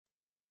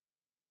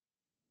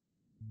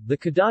The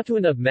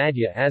Kadatuan of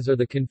Madja-as or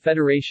the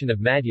Confederation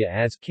of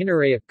Madja-as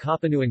Kinaraya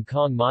Kapanuan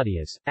Kong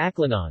Madja-as,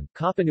 Aklanon,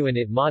 Kapanuan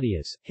it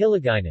Madja-as,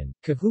 Hiligaynon,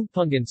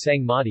 Kahugpungan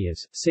Sang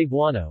Madja-as,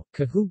 Cebuano,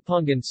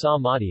 Kahugpungan Sa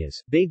Madja-as,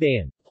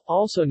 Baybayin,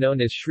 also known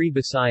as Sri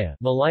Visaya,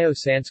 Malayo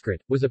Sanskrit,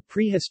 was a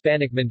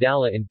pre-Hispanic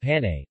mandala in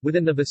Panay,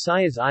 within the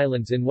Visayas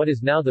Islands in what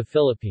is now the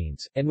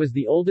Philippines, and was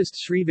the oldest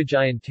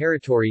Srivijayan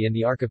territory in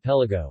the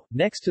archipelago,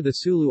 next to the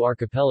Sulu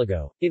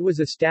archipelago. It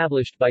was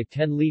established by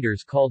 10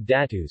 leaders called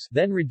Datus,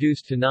 then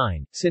reduced to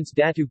 9, since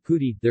Datu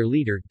Puti, their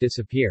leader,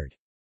 disappeared.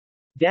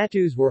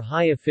 Datus were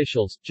high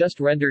officials, just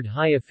rendered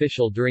high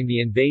official during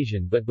the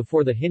invasion, but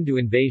before the Hindu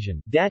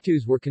invasion,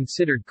 Datus were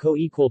considered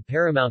co-equal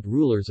paramount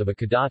rulers of a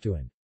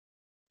Kadatuan.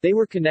 They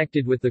were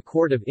connected with the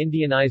court of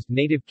Indianized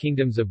native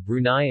kingdoms of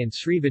Brunei and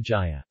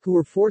Srivijaya, who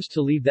were forced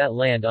to leave that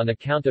land on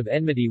account of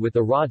enmity with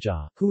the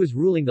Raja, who was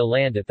ruling the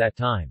land at that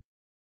time.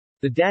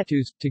 The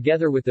Datus,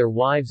 together with their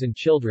wives and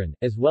children,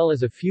 as well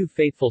as a few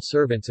faithful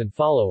servants and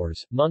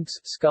followers, monks,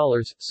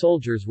 scholars,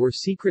 soldiers were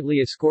secretly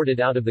escorted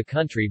out of the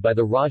country by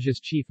the Raja's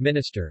chief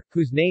minister,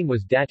 whose name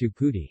was Datu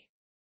Puti.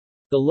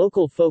 The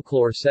local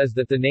folklore says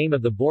that the name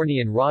of the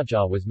Bornean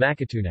Raja was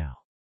Makatunao.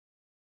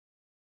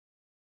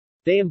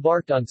 They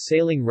embarked on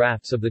sailing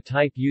rafts of the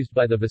type used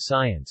by the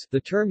Visayans,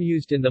 the term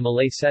used in the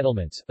Malay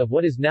settlements, of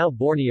what is now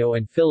Borneo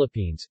and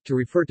Philippines, to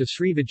refer to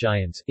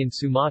Srivijayans, in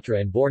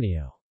Sumatra and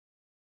Borneo.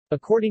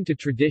 According to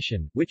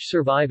tradition, which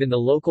survive in the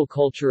local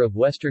culture of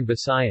Western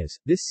Visayas,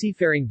 this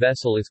seafaring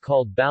vessel is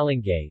called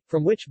Balangay,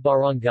 from which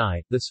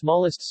barangay, the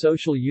smallest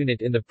social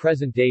unit in the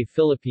present-day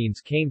Philippines,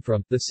 came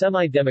from. The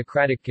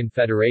Semi-Democratic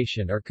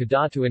Confederation or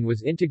Kadatuan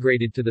was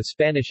integrated to the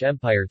Spanish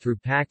Empire through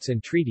pacts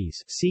and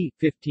treaties c.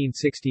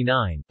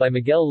 1569 by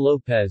Miguel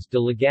López de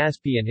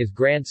Legazpi and his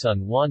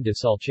grandson Juan de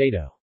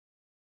Salcedo.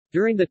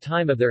 During the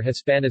time of their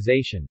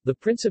Hispanization, the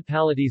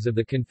principalities of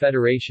the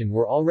Confederation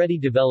were already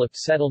developed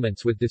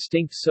settlements with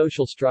distinct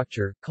social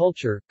structure,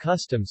 culture,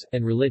 customs,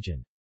 and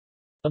religion.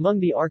 Among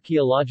the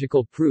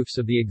archaeological proofs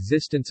of the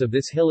existence of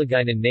this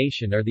Hiligaynon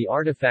nation are the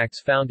artifacts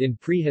found in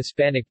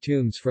pre-Hispanic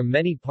tombs from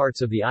many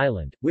parts of the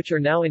island, which are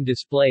now in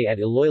display at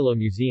Iloilo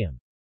Museum.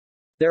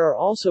 There are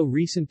also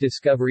recent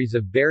discoveries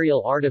of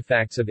burial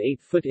artifacts of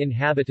 8-foot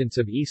inhabitants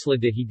of Isla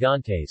de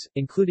Gigantes,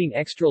 including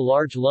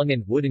extra-large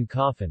lungan wooden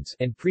coffins,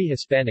 and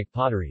pre-Hispanic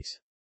potteries.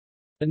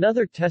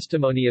 Another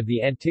testimony of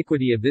the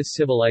antiquity of this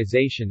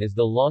civilization is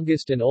the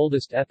longest and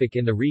oldest epic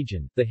in the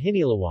region, the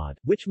Hinilawad,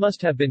 which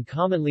must have been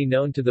commonly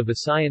known to the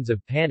Visayans of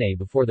Panay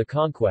before the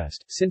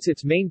conquest, since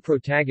its main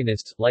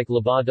protagonists, like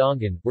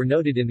Labadongan, were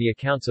noted in the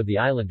accounts of the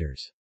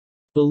islanders'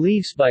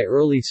 beliefs by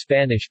early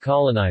Spanish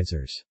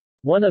colonizers.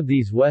 One of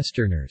these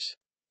Westerners'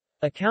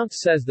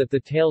 accounts says that the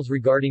tales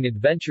regarding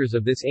adventures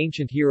of this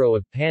ancient hero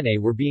of Panay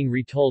were being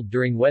retold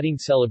during wedding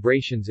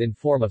celebrations in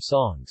form of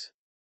songs.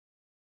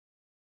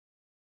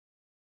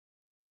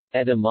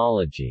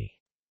 Etymology.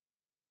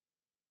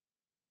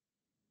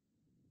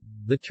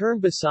 The term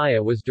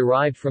Bisaya was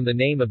derived from the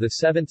name of the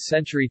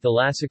 7th-century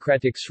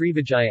Thalassocratic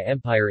Srivijaya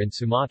Empire in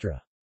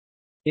Sumatra.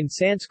 In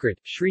Sanskrit,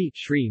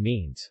 Shri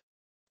means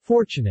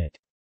fortunate,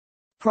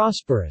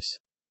 prosperous,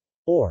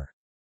 or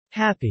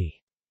happy,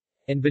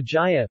 and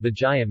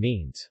Vijaya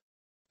means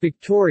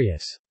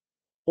victorious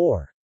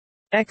or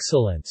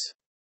excellence.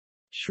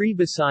 Sri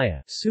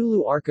Visaya,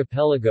 Sulu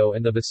Archipelago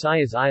and the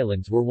Visayas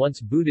Islands were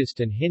once Buddhist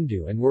and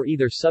Hindu and were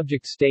either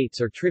subject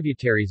states or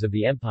tributaries of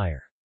the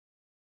empire.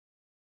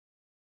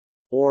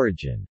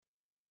 Origin.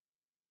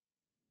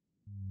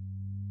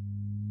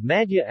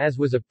 Madja-as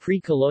was a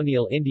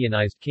pre-colonial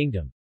Indianized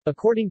kingdom.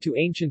 According to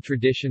ancient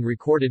tradition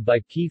recorded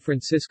by P.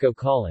 Francisco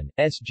Colon,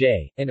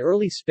 S.J., an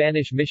early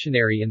Spanish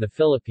missionary in the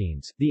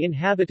Philippines, the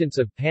inhabitants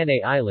of Panay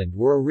Island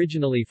were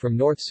originally from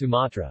North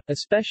Sumatra,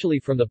 especially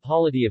from the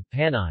polity of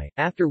Panay,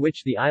 after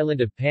which the island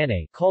of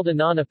Panay, called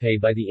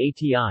Ananapay by the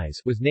Atis,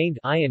 was named,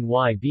 I and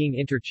Y being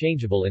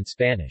interchangeable in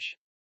Spanish.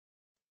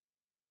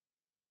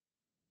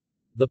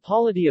 The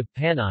polity of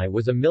Panay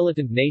was a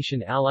militant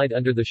nation allied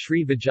under the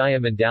Sri Vijaya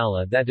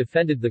Mandala that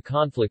defended the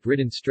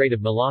conflict-ridden Strait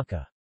of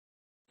Malacca.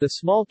 The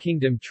small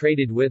kingdom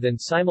traded with and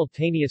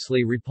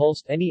simultaneously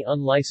repulsed any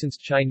unlicensed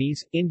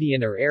Chinese,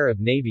 Indian or Arab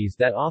navies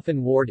that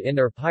often warred in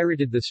or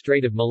pirated the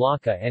Strait of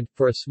Malacca and,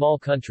 for a small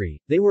country,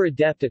 they were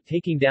adept at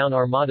taking down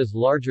armadas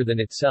larger than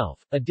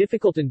itself, a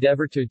difficult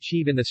endeavor to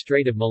achieve in the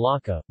Strait of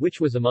Malacca, which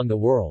was among the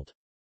world's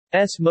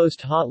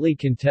most hotly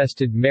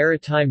contested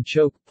maritime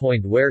choke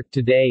point where,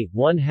 today,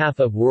 one-half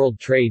of world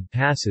trade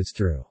passes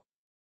through.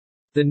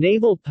 The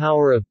naval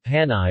power of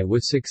Panay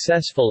was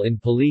successful in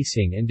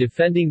policing and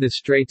defending the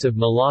Straits of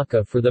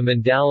Malacca for the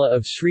Mandala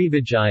of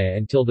Srivijaya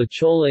until the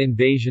Chola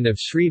invasion of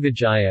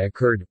Srivijaya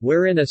occurred,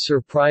 wherein a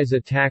surprise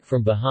attack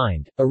from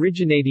behind,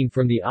 originating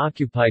from the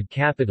occupied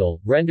capital,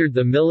 rendered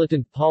the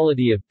militant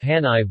polity of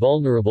Panay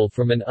vulnerable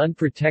from an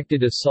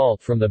unprotected assault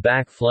from the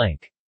back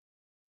flank.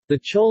 The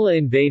Chola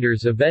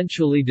invaders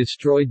eventually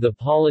destroyed the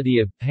polity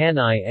of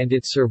Panay and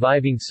its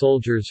surviving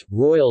soldiers,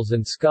 royals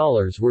and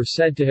scholars were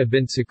said to have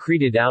been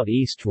secreted out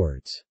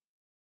eastwards.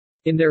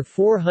 In their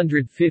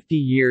 450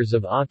 years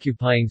of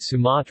occupying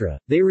Sumatra,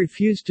 they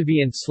refused to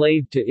be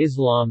enslaved to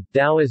Islam,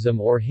 Taoism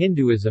or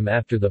Hinduism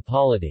after the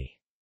polity's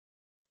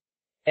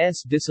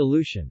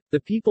dissolution.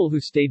 The people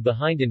who stayed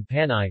behind in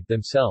Panay,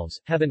 themselves,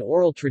 have an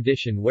oral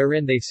tradition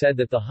wherein they said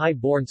that the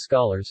high-born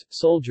scholars,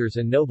 soldiers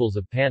and nobles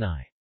of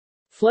Panay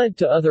fled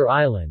to other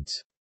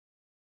islands.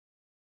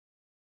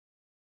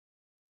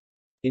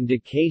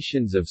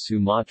 Indications of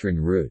Sumatran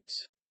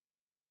roots.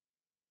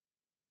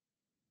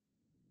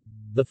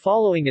 The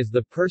following is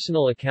the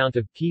personal account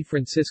of P.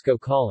 Francisco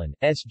Colin,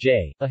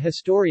 S.J., a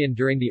historian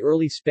during the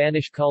early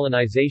Spanish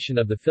colonization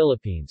of the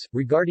Philippines,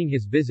 regarding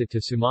his visit to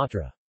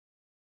Sumatra.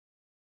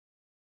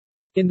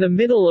 In the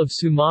middle of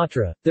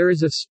Sumatra, there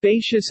is a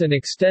spacious and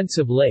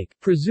extensive lake,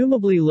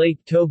 presumably Lake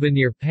Toba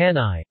near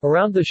Panay,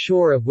 around the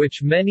shore of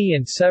which many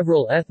and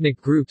several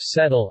ethnic groups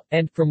settle,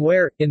 and from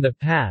where, in the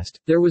past,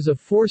 there was a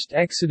forced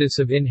exodus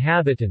of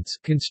inhabitants,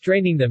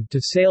 constraining them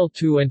to sail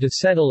to and to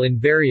settle in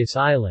various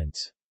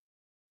islands.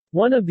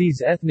 One of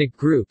these ethnic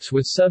groups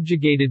was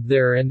subjugated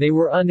there and they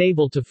were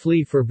unable to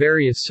flee for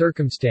various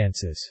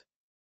circumstances.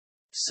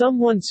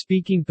 Someone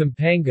speaking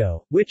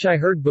Pampango, which I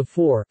heard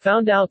before,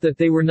 found out that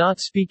they were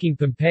not speaking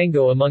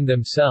Pampango among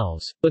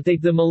themselves, but they,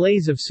 the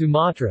Malays of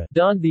Sumatra,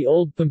 donned the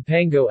old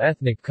Pampango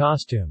ethnic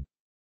costume.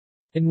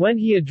 And when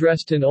he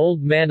addressed an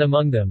old man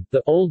among them,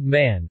 the old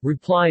man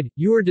replied,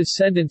 "You are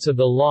descendants of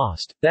the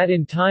lost, that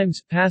in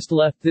times past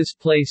left this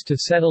place to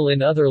settle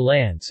in other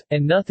lands,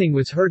 and nothing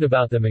was heard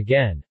about them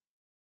again."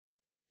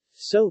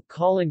 So,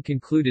 Colin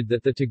concluded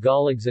that the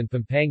Tagalogs and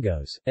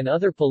Pampangos, and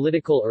other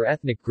political or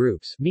ethnic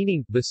groups,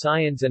 meaning,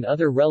 Visayans and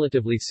other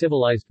relatively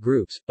civilized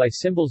groups, by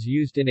symbols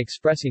used in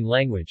expressing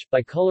language,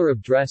 by color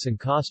of dress and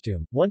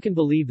costume, one can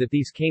believe that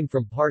these came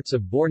from parts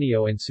of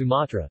Borneo and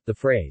Sumatra. The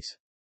phrase,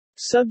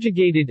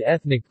 subjugated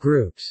ethnic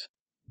groups,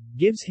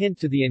 gives hint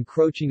to the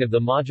encroaching of the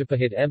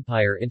Majapahit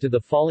Empire into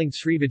the falling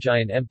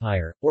Srivijayan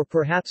Empire, or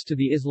perhaps to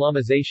the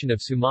Islamization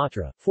of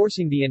Sumatra,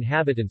 forcing the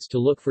inhabitants to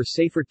look for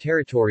safer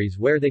territories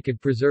where they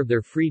could preserve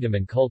their freedom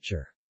and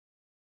culture.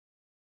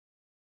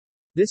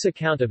 This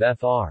account of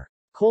Fr.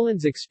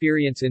 Colin's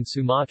experience in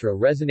Sumatra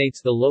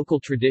resonates the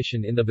local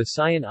tradition in the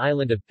Visayan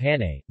island of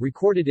Panay,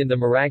 recorded in the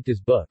Madja-as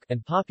book,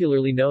 and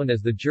popularly known as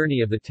the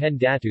Journey of the 10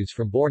 Datus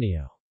from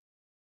Borneo.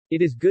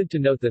 It is good to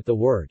note that the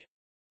word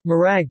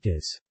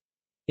Madja-as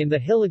in the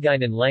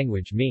Hiligaynon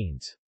language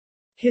means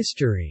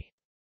history.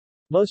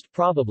 Most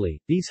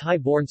probably, these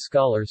high-born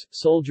scholars,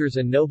 soldiers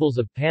and nobles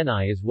of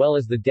Panay as well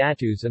as the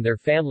Datus and their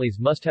families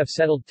must have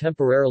settled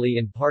temporarily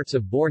in parts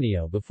of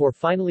Borneo before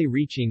finally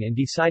reaching and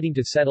deciding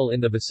to settle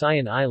in the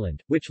Visayan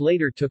island, which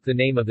later took the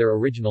name of their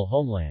original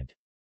homeland.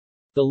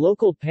 The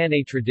local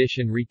Panay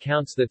tradition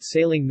recounts that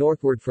sailing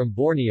northward from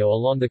Borneo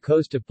along the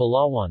coast of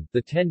Palawan,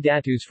 the 10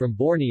 Datus from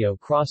Borneo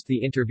crossed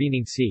the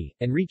intervening sea,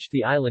 and reached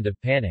the island of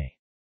Panay.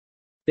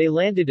 They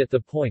landed at the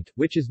point,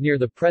 which is near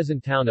the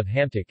present town of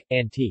Hamtic,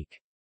 Antique,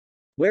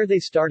 where they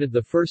started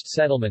the first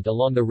settlement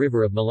along the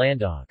river of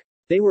Malandog.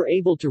 They were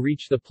able to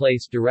reach the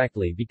place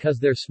directly because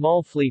their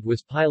small fleet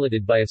was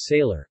piloted by a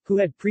sailor, who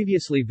had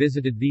previously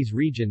visited these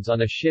regions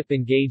on a ship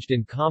engaged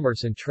in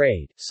commerce and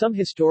trade. Some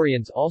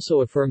historians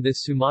also affirm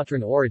this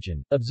Sumatran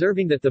origin,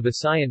 observing that the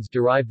Visayans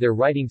derived their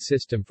writing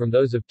system from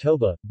those of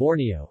Toba,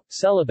 Borneo,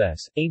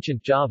 Celebes,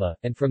 ancient Java,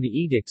 and from the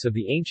edicts of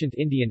the ancient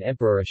Indian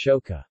Emperor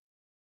Ashoka.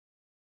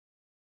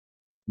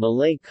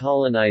 Malay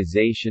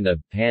colonization of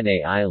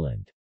Panay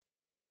Island.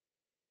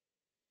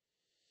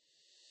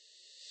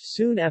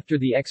 Soon after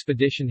the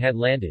expedition had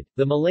landed,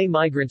 the Malay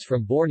migrants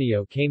from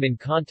Borneo came in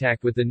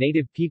contact with the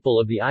native people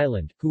of the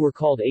island, who were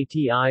called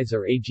Atis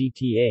or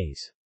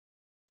Agtas.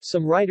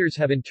 Some writers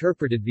have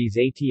interpreted these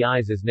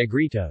Atis as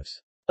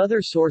Negritos.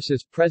 Other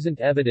sources present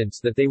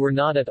evidence that they were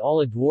not at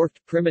all a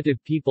dwarfed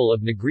primitive people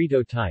of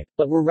Negrito type,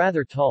 but were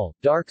rather tall,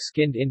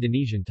 dark-skinned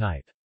Indonesian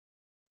type.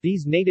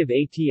 These native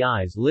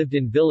Atis lived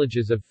in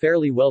villages of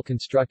fairly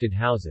well-constructed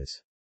houses.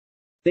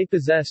 They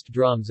possessed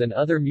drums and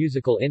other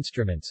musical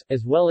instruments,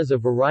 as well as a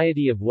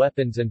variety of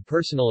weapons and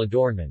personal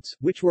adornments,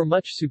 which were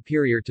much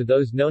superior to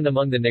those known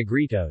among the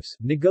Negritos.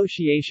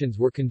 Negotiations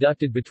were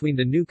conducted between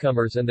the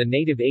newcomers and the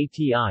native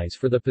Atis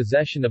for the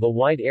possession of a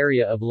wide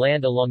area of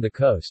land along the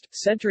coast,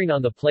 centering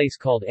on the place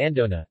called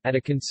Andona, at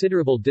a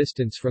considerable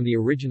distance from the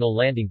original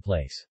landing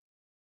place.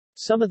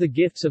 Some of the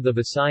gifts of the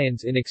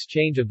Visayans in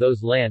exchange of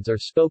those lands are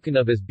spoken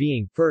of as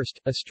being, first,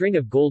 a string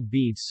of gold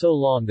beads so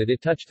long that it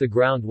touched the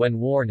ground when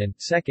worn and,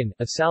 second,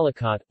 a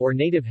salakot, or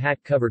native hat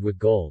covered with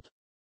gold.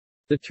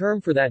 The term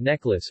for that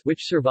necklace,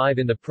 which survive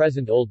in the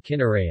present Old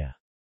Kinaraya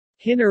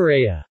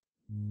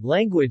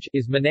language,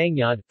 is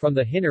manangyad, from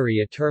the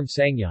Hinaraya term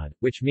sangyad,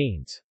 which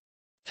means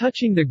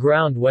touching the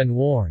ground when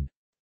worn.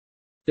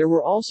 There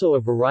were also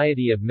a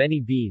variety of many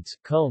beads,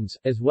 combs,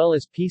 as well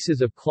as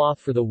pieces of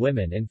cloth for the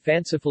women and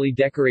fancifully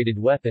decorated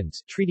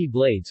weapons, treaty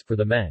blades, for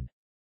the men.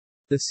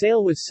 The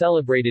sale was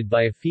celebrated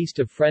by a feast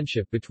of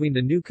friendship between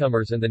the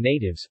newcomers and the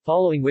natives,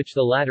 following which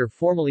the latter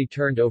formally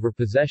turned over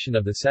possession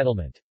of the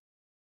settlement.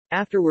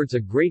 Afterwards a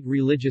great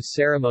religious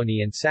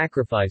ceremony and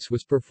sacrifice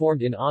was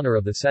performed in honor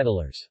of the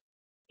settlers.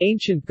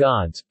 ancient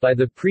gods, by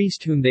the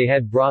priest whom they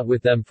had brought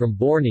with them from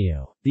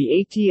Borneo.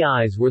 The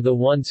Atis were the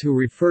ones who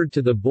referred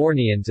to the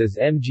Borneans as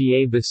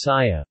Mga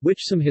Bisaya,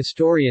 which some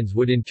historians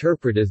would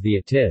interpret as the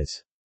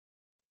Atis.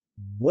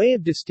 Way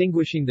of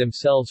distinguishing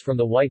themselves from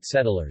the white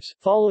settlers.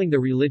 Following the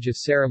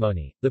religious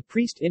ceremony, the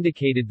priest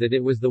indicated that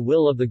it was the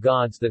will of the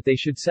gods that they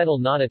should settle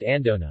not at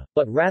Andona,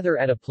 but rather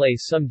at a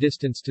place some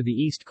distance to the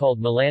east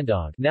called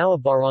Malandog, now a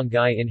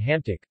barangay in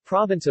Hamtic,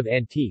 province of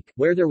Antique,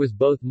 where there was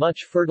both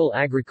much fertile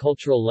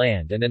agricultural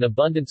land and an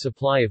abundant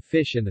supply of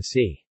fish in the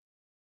sea.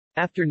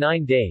 After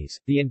 9 days,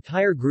 the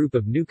entire group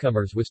of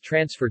newcomers was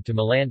transferred to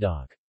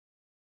Malandog.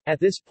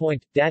 At this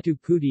point, Datu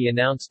Puti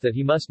announced that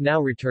he must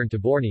now return to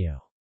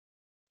Borneo.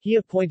 He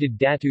appointed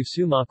Datu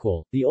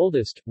Sumakwal, the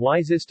oldest,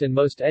 wisest and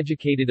most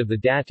educated of the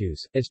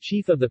Datus, as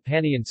chief of the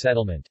Panayan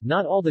settlement.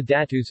 Not all the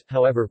Datus,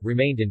 however,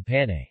 remained in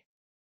Panay.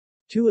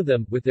 2 of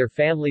them, with their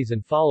families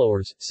and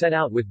followers, set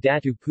out with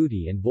Datu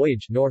Puti and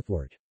voyaged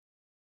northward.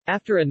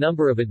 After a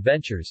number of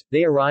adventures,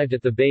 they arrived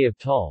at the Bay of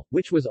Tal,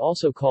 which was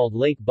also called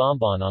Lake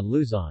Bamban on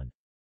Luzon.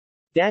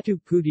 Datu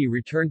Puti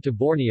returned to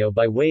Borneo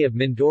by way of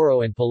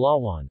Mindoro and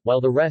Palawan,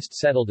 while the rest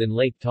settled in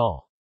Lake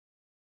Tal.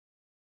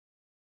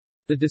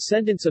 The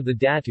descendants of the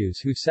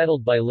Datus who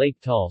settled by Lake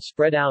Tal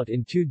spread out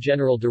in 2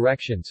 general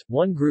directions,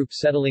 one group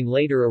settling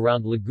later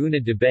around Laguna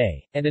de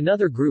Bay, and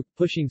another group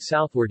pushing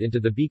southward into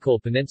the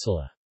Bicol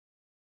Peninsula.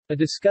 A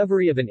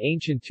discovery of an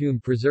ancient tomb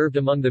preserved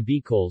among the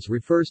Bicols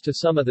refers to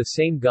some of the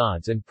same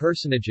gods and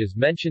personages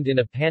mentioned in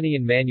a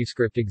Panayan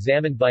manuscript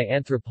examined by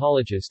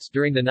anthropologists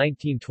during the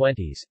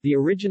 1920s. The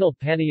original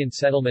Panayan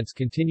settlements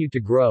continued to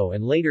grow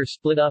and later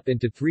split up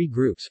into 3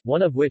 groups,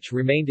 one of which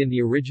remained in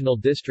the original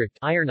district,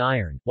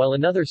 Iron, while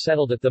another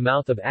settled at the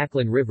mouth of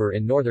Aklan River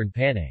in northern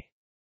Panay.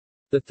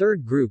 The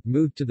third group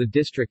moved to the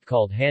district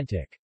called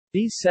Hantic.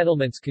 These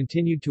settlements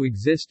continued to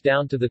exist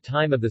down to the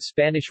time of the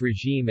Spanish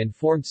regime and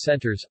formed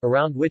centers,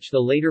 around which the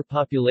later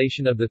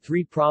population of the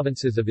 3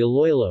 provinces of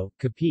Iloilo,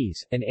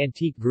 Capiz, and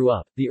Antique grew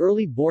up. The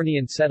early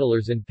Bornean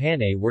settlers in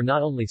Panay were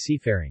not only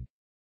seafaring.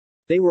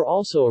 They were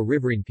also a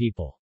riverine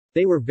people.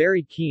 They were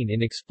very keen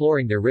in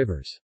exploring their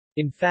rivers.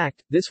 In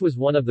fact, this was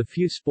one of the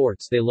few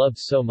sports they loved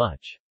so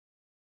much.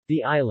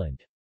 The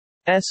island's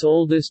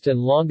oldest and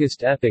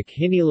longest epic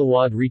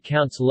Hinilawad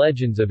recounts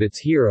legends of its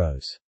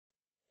heroes'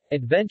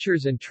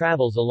 adventures and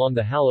travels along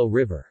the Halo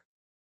River.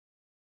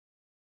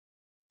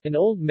 An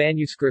old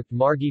manuscript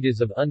Margitas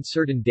of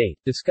uncertain date,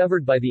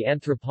 discovered by the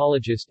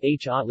anthropologist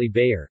H. Otley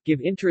Bayer, give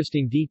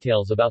interesting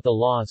details about the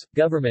laws,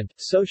 government,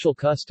 social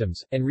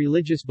customs, and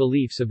religious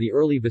beliefs of the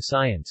early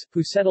Visayans,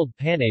 who settled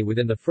Panay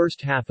within the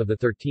first half of the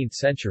 13th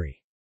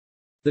century.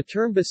 The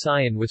term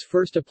Visayan was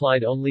first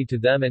applied only to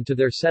them and to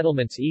their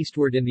settlements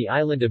eastward in the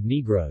island of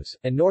Negros,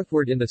 and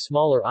northward in the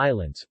smaller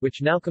islands,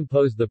 which now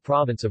compose the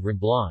province of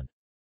Romblon.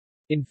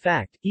 In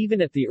fact,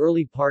 even at the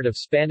early part of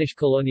Spanish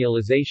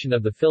colonialization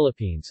of the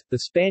Philippines, the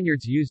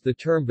Spaniards used the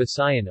term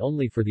Visayan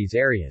only for these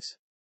areas.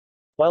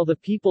 While the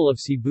people of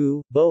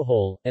Cebu,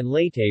 Bohol, and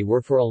Leyte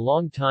were for a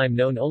long time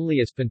known only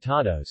as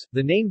Pintados,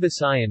 the name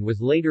Visayan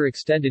was later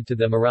extended to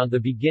them around the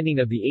beginning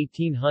of the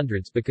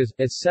 1800s because,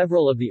 as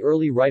several of the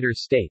early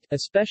writers state,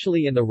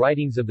 especially in the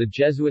writings of the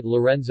Jesuit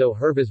Lorenzo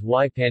Hervas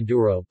y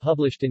Panduro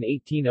published in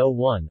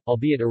 1801,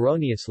 albeit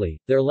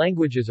erroneously, their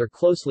languages are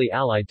closely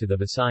allied to the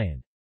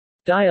Visayan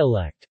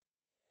dialect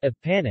of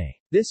Panay.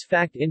 This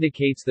fact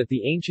indicates that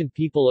the ancient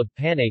people of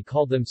Panay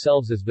called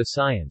themselves as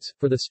Visayans,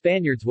 for the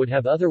Spaniards would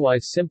have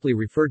otherwise simply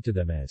referred to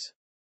them as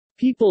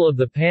people of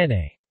the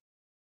Panay.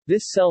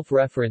 This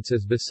self-reference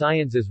as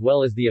Visayans as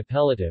well as the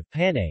appellative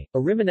Panay,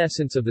 a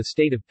reminiscence of the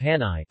state of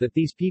Panay that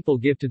these people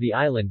give to the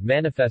island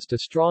manifest a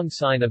strong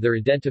sign of their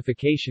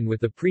identification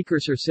with the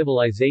precursor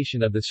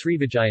civilization of the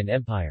Srivijayan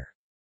Empire.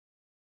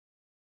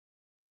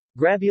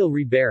 Gabriel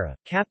Ribera,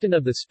 captain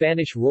of the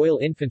Spanish Royal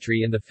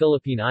Infantry in the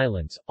Philippine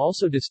Islands,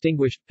 also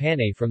distinguished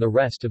Panay from the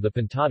rest of the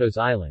Pintados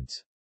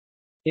Islands.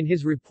 In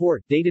his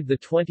report, dated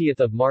 20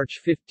 March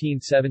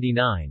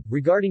 1579,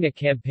 regarding a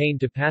campaign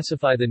to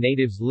pacify the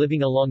natives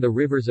living along the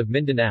rivers of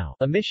Mindanao,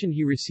 a mission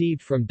he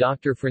received from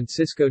Dr.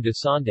 Francisco de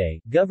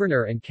Sande,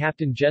 governor and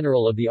captain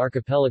general of the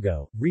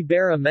archipelago,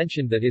 Ribera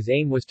mentioned that his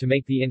aim was to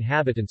make the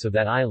inhabitants of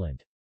that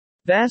island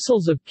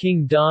vassals of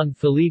King Don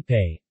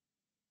Felipe,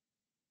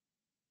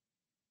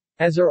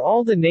 as are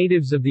all the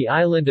natives of the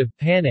island of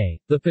Panay,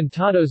 the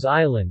Pintados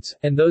Islands,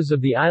 and those of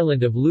the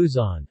island of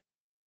Luzon.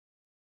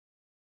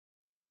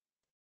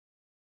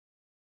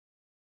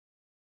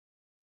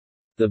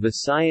 The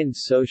Visayan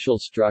social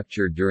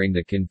structure during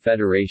the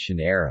Confederation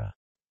era.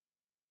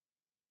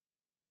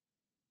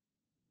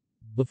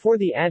 Before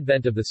the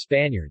advent of the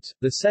Spaniards,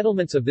 the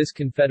settlements of this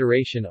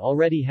confederation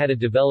already had a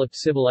developed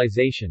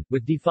civilization,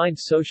 with defined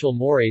social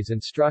mores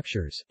and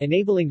structures,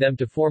 enabling them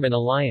to form an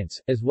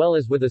alliance, as well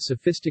as with a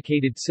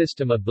sophisticated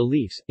system of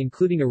beliefs,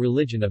 including a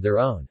religion of their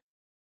own.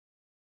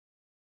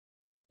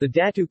 The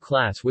Datu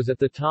class was at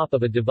the top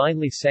of a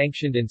divinely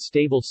sanctioned and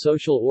stable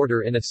social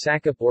order in a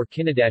Sakop or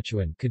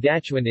Kinadatuan,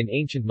 Kadatuan in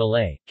ancient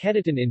Malay,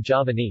 Kedatan in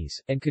Javanese,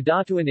 and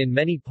Kadatuan in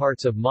many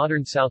parts of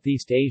modern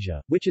Southeast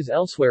Asia, which is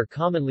elsewhere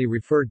commonly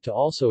referred to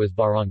also as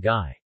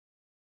barangay.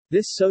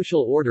 This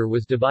social order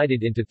was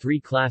divided into three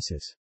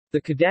classes.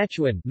 The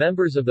Kadatuan,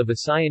 members of the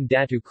Visayan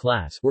Datu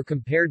class, were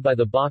compared by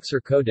the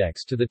Boxer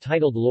Codex to the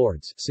titled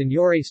lords,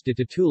 Señores de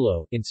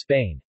Titulo, in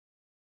Spain.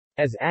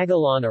 As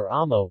Agalan or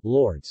Amo,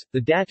 lords, the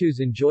Datus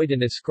enjoyed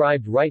an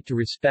ascribed right to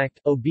respect,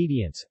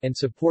 obedience, and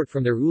support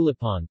from their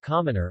ulipan,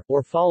 commoner,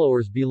 or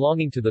followers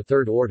belonging to the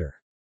third order.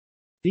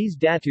 These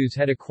Datus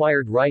had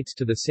acquired rights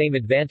to the same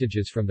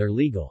advantages from their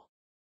legal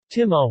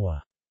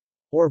Timawa,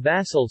 or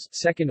vassals,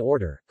 second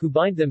order, who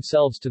bind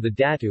themselves to the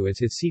Datu as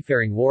his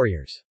seafaring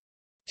warriors.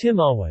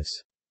 Timawas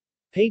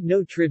paid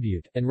no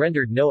tribute, and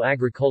rendered no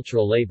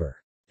agricultural labor.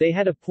 They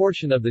had a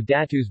portion of the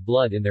Datu's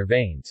blood in their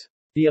veins.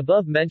 The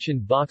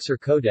above-mentioned Boxer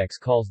Codex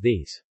calls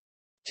these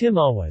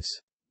Timawas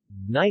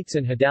knights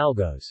and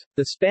hidalgos.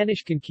 The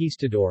Spanish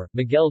conquistador,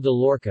 Miguel de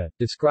Lorca,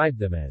 described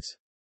them as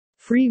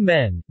free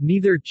men,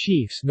 neither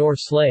chiefs nor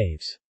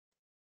slaves.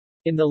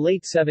 In the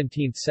late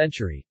 17th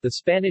century, the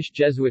Spanish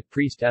Jesuit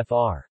priest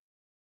Fr.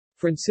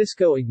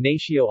 Francisco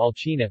Ignacio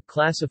Alcina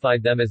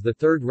classified them as the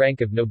third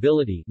rank of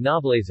nobility,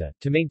 nobleza,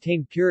 to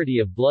maintain purity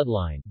of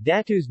bloodline.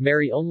 Datus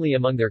marry only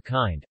among their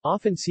kind,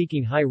 often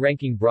seeking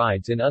high-ranking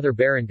brides in other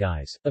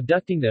barangays,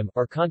 abducting them,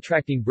 or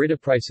contracting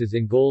brideprices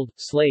in gold,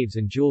 slaves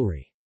and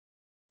jewelry.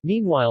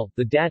 Meanwhile,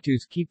 the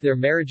Datus keep their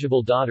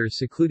marriageable daughters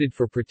secluded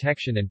for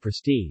protection and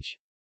prestige.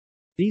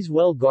 These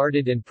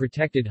well-guarded and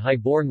protected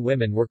high-born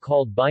women were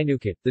called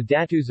Binukit. The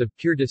Datus of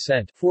pure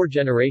descent, 4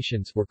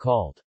 generations, were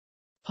called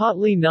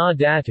Potli na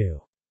Datu,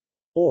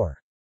 or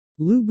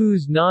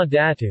Lubus na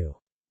Datu,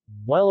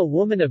 while a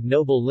woman of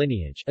noble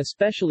lineage,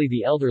 especially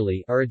the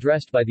elderly, are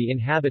addressed by the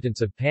inhabitants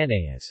of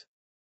Panay as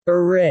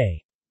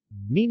Aray,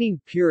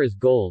 meaning pure as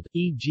gold,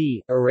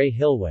 e.g., Aray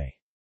Hilway.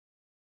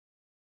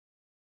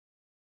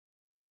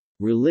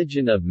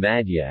 Religion of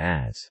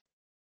Madja-as.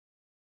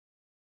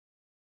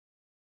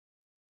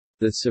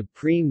 The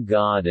supreme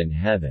God in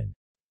heaven.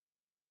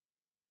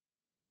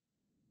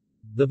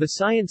 The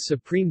Visayan's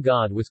supreme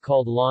god was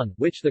called Lon,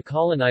 which the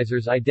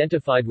colonizers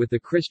identified with the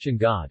Christian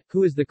God,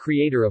 who is the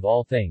creator of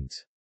all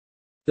things.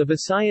 The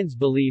Visayans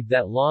believe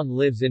that Lon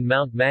lives in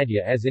Mount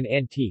Madja as in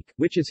Antique,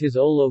 which is his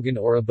ologan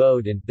or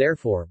abode and,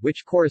 therefore,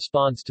 which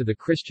corresponds to the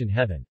Christian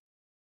heaven.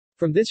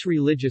 From this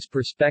religious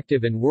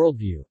perspective and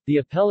worldview, the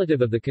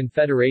appellative of the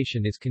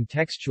Confederation is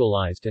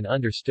contextualized and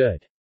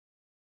understood.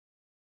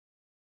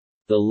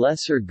 The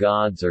lesser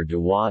gods or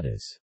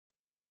dewatas.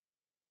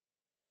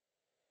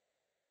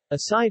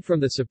 Aside from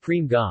the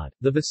supreme god,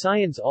 the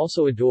Visayans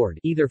also adored,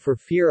 either for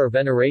fear or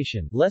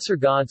veneration, lesser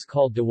gods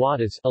called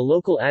dewatas, a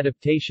local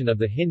adaptation of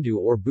the Hindu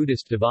or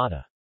Buddhist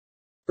devata.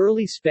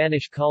 Early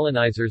Spanish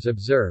colonizers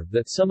observed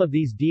that some of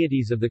these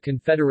deities of the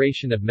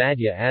Confederation of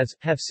Madja-as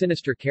have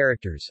sinister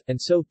characters, and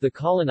so, the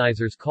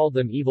colonizers called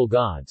them evil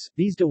gods.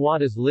 These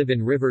dewatas live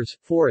in rivers,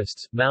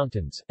 forests,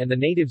 mountains, and the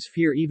natives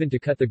fear even to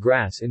cut the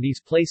grass in these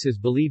places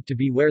believed to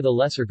be where the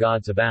lesser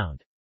gods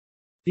abound.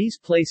 These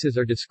places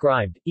are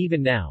described,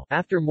 even now,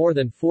 after more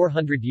than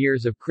 400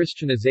 years of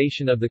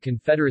Christianization of the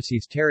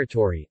Confederacy's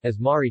territory, as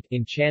Marit,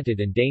 enchanted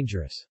and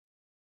dangerous.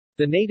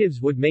 The natives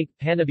would make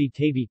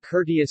Panabi-tabi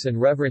courteous and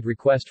reverent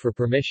request for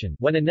permission,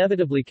 when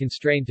inevitably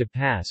constrained to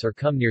pass or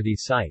come near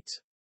these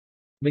sites.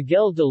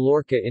 Miguel de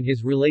Lorca in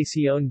his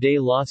Relación de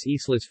las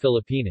Islas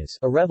Filipinas,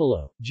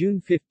 Arevalo, June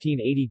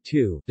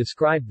 1582,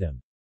 described them.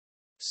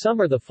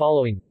 Some are the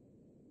following.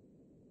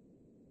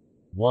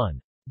 1.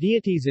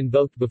 Deities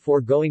invoked before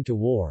going to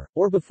war,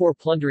 or before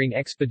plundering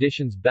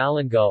expeditions: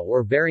 Balanga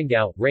or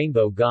Varangao,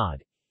 rainbow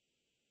god.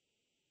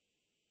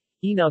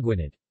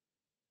 Inaguinid.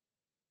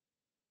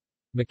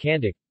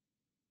 Macandic.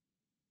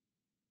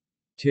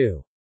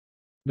 2.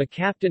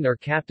 Macaptain or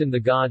captain, the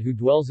god who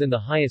dwells in the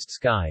highest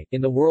sky, in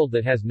the world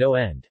that has no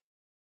end.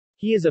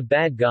 He is a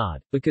bad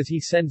god, because he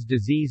sends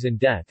disease and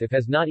death if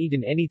has not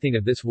eaten anything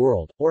of this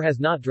world, or has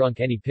not drunk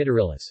any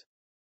pitarillas.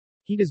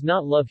 He does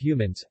not love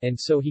humans, and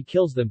so he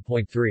kills them.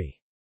 3.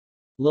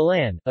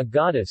 Lalan, a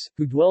goddess,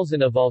 who dwells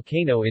in a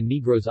volcano in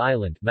Negros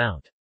Island,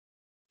 Mount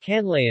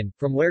Canlaon,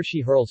 from where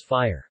she hurls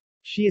fire.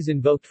 She is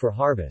invoked for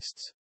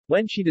harvests.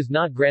 When she does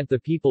not grant the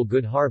people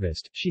good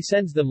harvest, she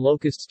sends them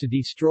locusts to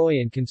destroy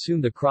and consume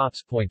the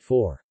crops.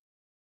 4.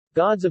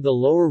 Gods of the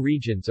lower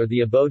regions are the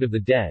abode of the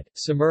dead,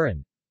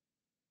 Samuran,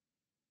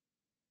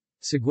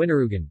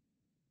 Seguinarugan.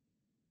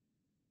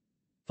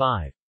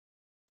 5.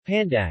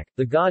 Pandak,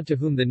 the god to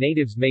whom the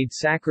natives made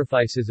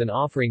sacrifices and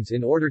offerings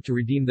in order to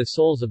redeem the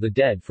souls of the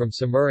dead from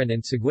Samuran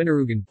and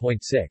Seguinarugan.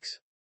 6.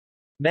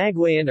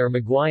 Magwayan or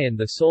Magwayan,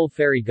 the soul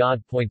fairy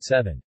god.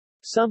 7.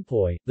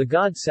 Sumpoy, the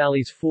god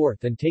sallies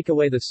forth and take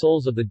away the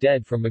souls of the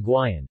dead from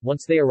Magwayan,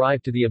 once they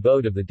arrive to the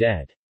abode of the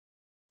dead.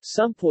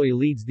 Sumpoy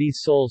leads these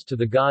souls to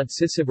the god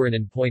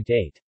Sisibaranan.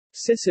 8.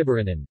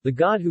 Sisibaranan, the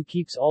god who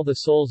keeps all the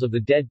souls of the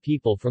dead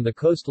people from the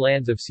coast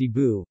lands of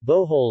Cebu,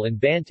 Bohol and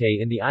Bantay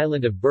in the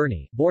island of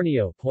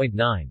Borneo.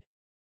 9.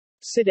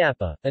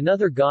 Siddhapa,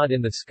 another god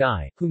in the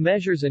sky, who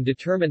measures and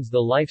determines the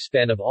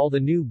lifespan of all the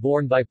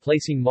new-born by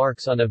placing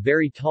marks on a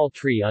very tall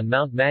tree on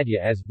Mount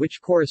Madja-as, which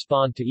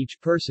correspond to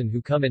each person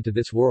who come into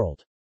this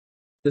world.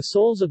 The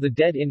souls of the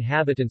dead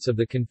inhabitants of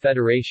the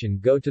Confederation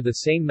go to the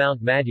same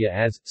Mount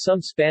Madja-as.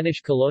 Some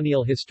Spanish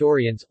colonial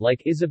historians,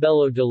 like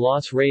Isabelo de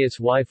los Reyes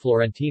y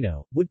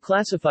Florentino, would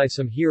classify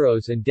some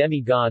heroes and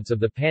demi-gods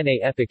of the Panay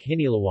epic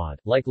Hinilawad,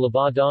 like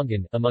Laba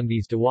Dongan, among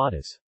these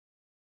dewatas.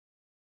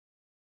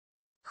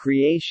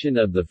 Creation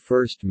of the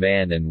first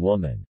man and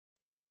woman.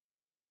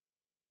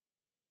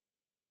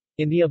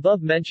 In the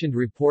above-mentioned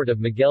report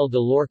of Miguel de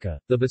Lorca,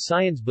 the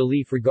Visayans'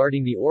 belief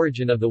regarding the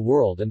origin of the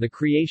world and the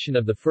creation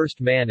of the first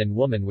man and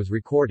woman was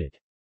recorded.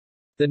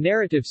 The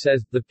narrative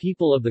says, the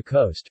people of the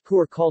coast, who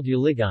are called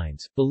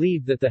Uligines,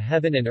 believed that the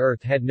heaven and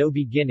earth had no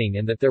beginning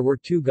and that there were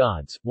two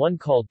gods, one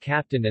called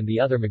Captain and the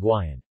other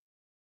Maguayan.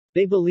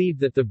 They believed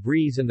that the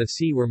breeze and the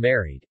sea were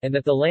married, and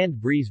that the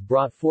land breeze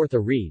brought forth a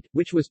reed,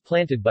 which was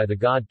planted by the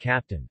god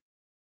Captain.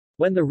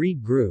 When the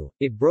reed grew,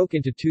 it broke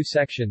into two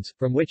sections,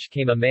 from which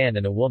came a man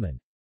and a woman.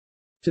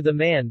 To the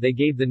man they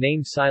gave the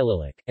name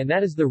Sililic, and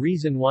that is the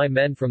reason why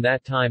men from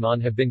that time on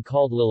have been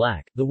called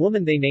Lilac, the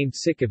woman they named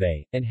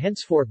Sikabay, and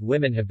henceforth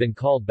women have been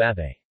called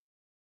Babay.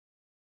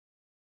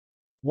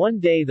 One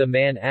day the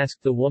man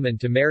asked the woman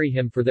to marry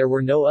him for there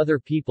were no other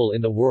people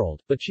in the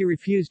world, but she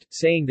refused,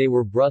 saying they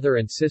were brother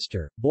and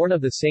sister, born of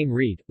the same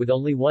reed, with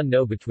only one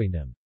no between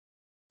them.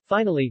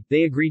 Finally,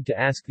 they agreed to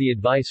ask the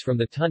advice from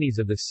the tunnies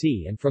of the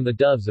sea and from the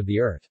doves of the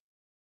earth.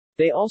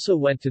 They also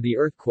went to the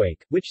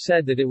earthquake, which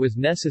said that it was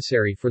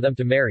necessary for them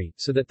to marry,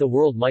 so that the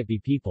world might be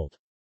peopled.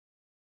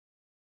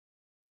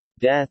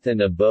 Death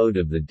and abode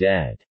of the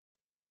dead.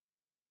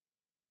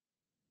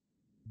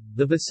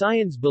 The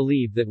Visayans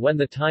believe that when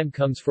the time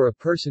comes for a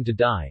person to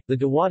die, the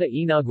Dewata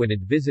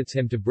Inagwinad visits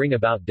him to bring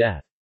about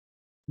death.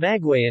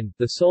 Magwayan,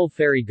 the soul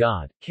fairy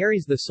god,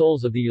 carries the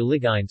souls of the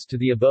Uligines to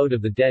the abode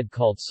of the dead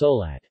called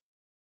Solad.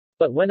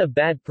 But when a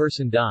bad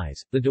person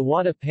dies, the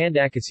Dewata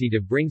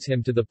Pandakasita brings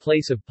him to the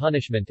place of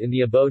punishment in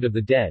the abode of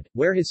the dead,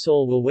 where his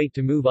soul will wait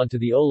to move on to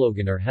the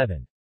Ologan or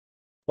heaven.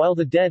 While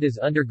the dead is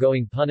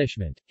undergoing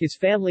punishment, his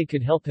family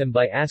could help him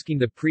by asking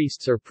the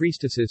priests or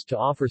priestesses to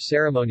offer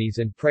ceremonies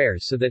and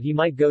prayers so that he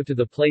might go to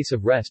the place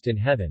of rest in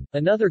heaven.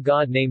 Another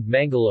god named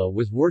Mangalo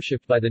was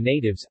worshipped by the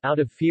natives, out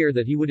of fear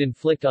that he would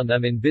inflict on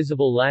them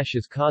invisible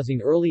lashes causing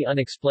early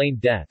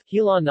unexplained death,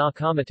 hila na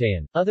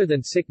kamatayan, other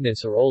than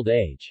sickness or old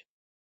age.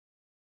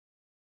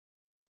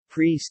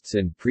 Priests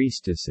and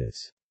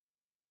priestesses.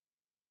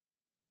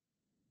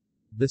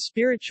 The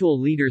spiritual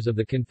leaders of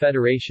the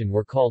Confederation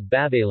were called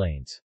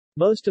Babalanes.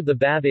 Most of the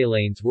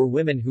Babalanes were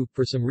women who,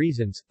 for some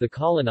reasons, the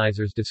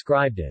colonizers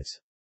described as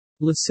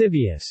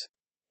lascivious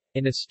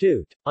and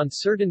astute. On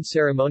certain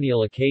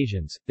ceremonial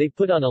occasions, they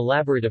put on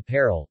elaborate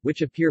apparel,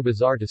 which appear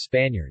bizarre to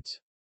Spaniards.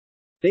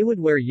 They would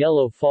wear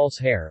yellow false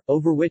hair,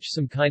 over which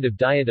some kind of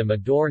diadem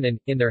adorned and,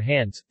 in their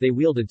hands, they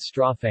wielded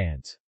straw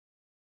fans.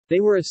 They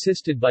were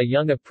assisted by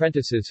young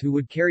apprentices who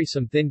would carry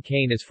some thin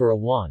cane as for a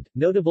wand.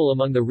 Notable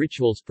among the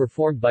rituals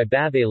performed by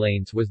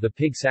Babalanes was the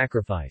pig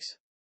sacrifice.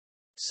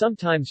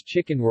 Sometimes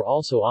chicken were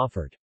also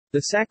offered.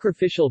 The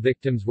sacrificial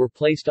victims were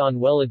placed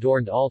on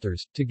well-adorned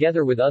altars,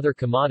 together with other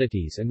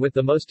commodities and with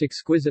the most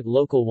exquisite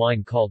local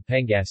wine called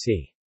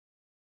pangasi.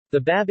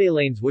 The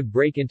Babalanes would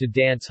break into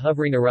dance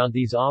hovering around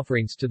these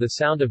offerings to the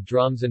sound of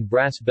drums and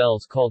brass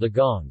bells called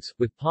agongs,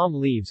 with palm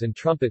leaves and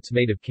trumpets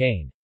made of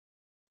cane.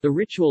 The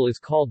ritual is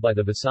called by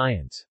the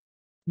Visayans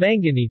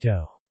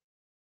Manganito.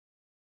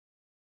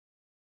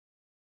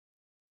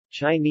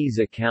 Chinese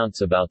accounts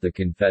about the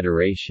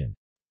Confederation.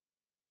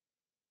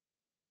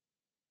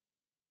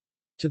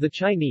 To the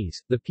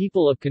Chinese, the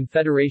people of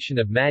Confederation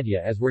of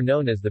Madja-as were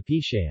known as the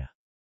Pishaya.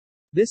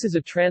 This is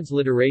a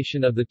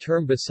transliteration of the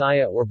term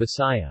Bisaya or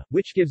Bisaya,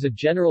 which gives a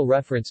general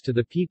reference to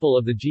the people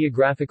of the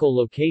geographical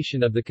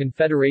location of the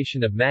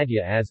Confederation of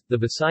Madja-as, the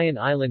Visayan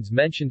Islands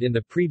mentioned in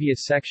the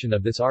previous section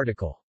of this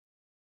article.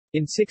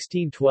 In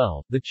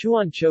 1612, the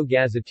Chuancho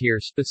Gazetteer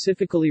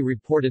specifically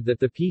reported that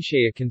the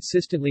Pishaya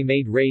consistently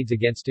made raids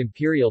against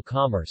imperial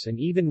commerce and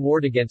even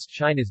warred against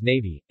China's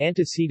navy.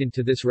 Antecedent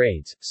to this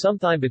raids,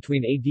 sometime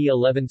between AD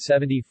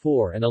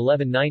 1174 and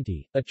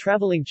 1190, a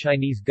traveling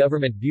Chinese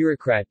government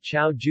bureaucrat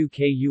Chao Ju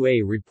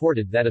Kua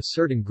reported that a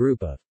certain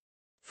group of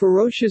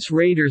ferocious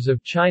raiders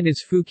of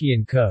China's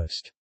Fujian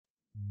coast,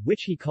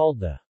 which he called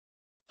the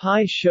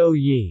Pai Shou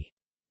Yi,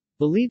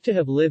 believed to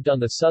have lived on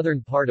the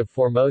southern part of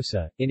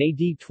Formosa, in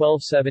AD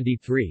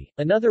 1273.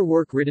 Another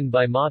work written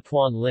by Ma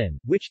Tuan Lin,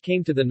 which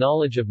came to the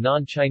knowledge of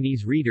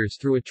non-Chinese readers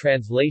through a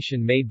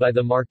translation made by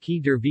the Marquis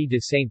d'Hervey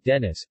de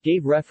Saint-Denis,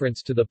 gave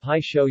reference to the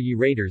Pai Shou Yi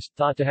raiders,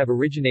 thought to have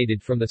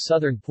originated from the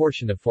southern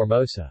portion of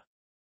Formosa.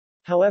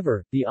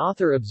 However, the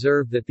author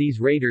observed that these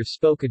raiders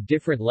spoke a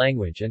different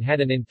language and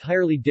had an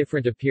entirely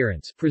different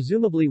appearance,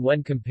 presumably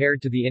when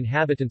compared to the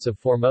inhabitants of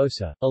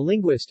Formosa. A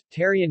linguist,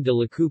 Terrien de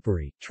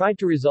Lecouperie, tried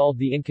to resolve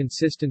the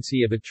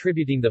inconsistency of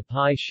attributing the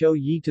Pai Sho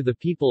Yi to the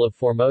people of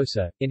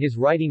Formosa. In his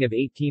writing of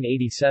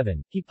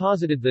 1887, he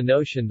posited the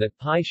notion that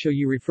Pai Sho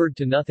Yi referred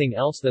to nothing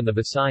else than the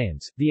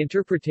Visayans. The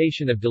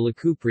interpretation of de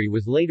Lecouperie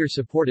was later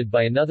supported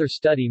by another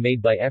study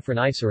made by Efren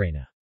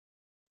Isarena.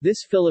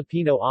 This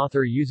Filipino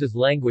author uses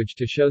language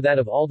to show that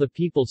of all the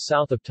peoples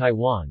south of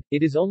Taiwan,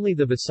 it is only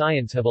the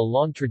Visayans have a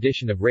long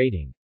tradition of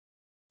raiding.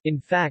 In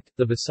fact,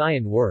 the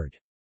Visayan word,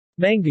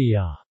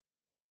 mangaya,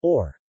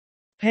 or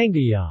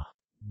pangaya,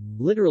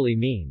 literally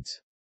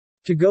means,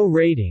 to go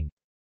raiding.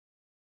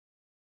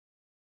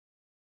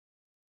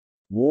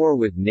 War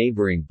with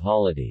neighboring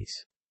polities.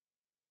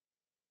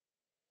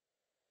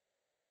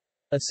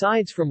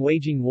 Aside from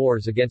waging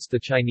wars against the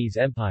Chinese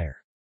Empire,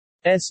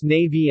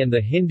 Navy and the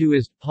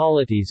Hinduist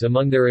polities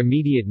among their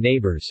immediate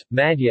neighbors,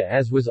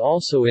 Madja-as was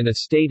also in a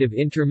state of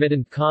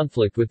intermittent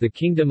conflict with the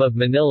Kingdom of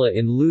Manila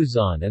in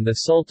Luzon and the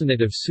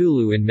Sultanate of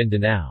Sulu in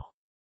Mindanao.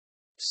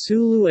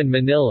 Sulu and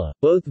Manila,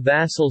 both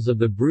vassals of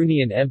the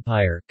Bruneian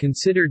Empire,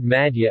 considered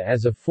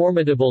Madja-as a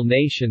formidable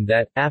nation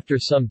that, after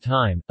some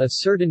time, a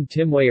certain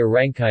Timway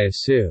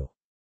Arangkayasu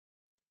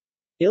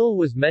Il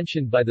was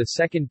mentioned by the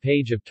second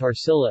page of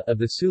Tarsila of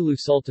the Sulu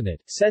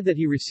Sultanate, said that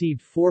he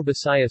received 4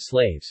 Bisaya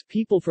slaves,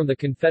 people from the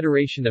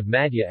Confederation of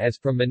Madja-as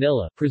from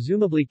Manila,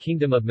 presumably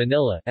Kingdom of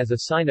Manila, as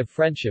a sign of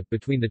friendship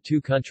between the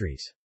two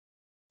countries.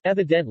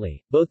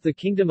 Evidently, both the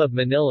Kingdom of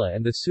Manila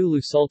and the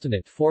Sulu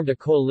Sultanate formed a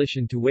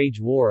coalition to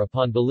wage war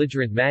upon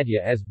belligerent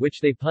Madja-as,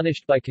 which they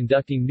punished by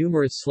conducting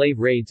numerous slave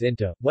raids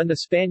into. When the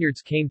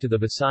Spaniards came to the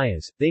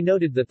Visayas, they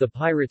noted that the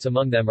pirates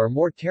among them are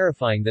more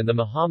terrifying than the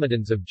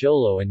Mohammedans of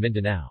Jolo and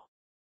Mindanao.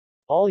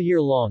 All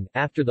year long,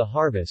 after the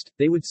harvest,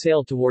 they would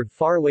sail toward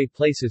faraway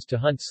places to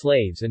hunt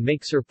slaves and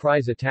make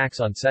surprise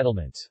attacks on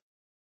settlements.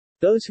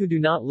 Those who do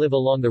not live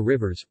along the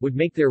rivers, would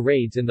make their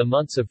raids in the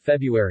months of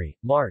February,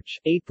 March,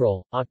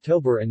 April,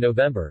 October and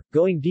November,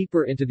 going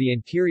deeper into the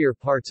interior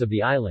parts of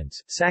the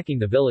islands, sacking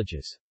the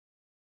villages.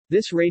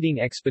 This raiding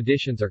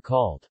expeditions are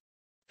called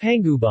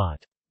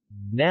pangubat,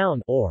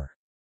 noun, or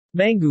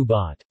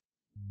mangubat,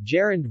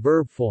 gerund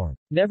verb form.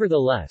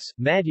 Nevertheless,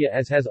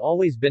 Madja-as has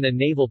always been a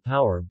naval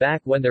power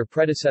back when their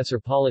predecessor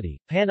polity,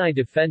 Panay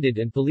defended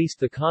and policed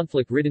the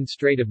conflict-ridden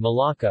Strait of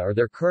Malacca, or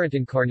their current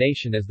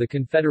incarnation as the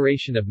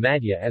Confederation of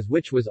Madja-as,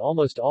 which was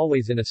almost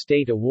always in a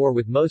state of war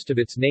with most of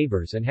its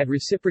neighbors and had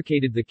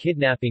reciprocated the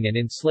kidnapping and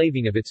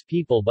enslaving of its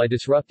people by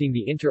disrupting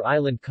the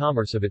inter-island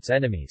commerce of its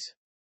enemies.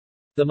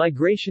 The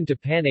migration to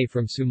Panay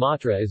from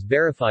Sumatra is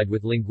verified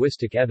with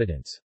linguistic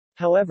evidence.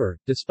 However,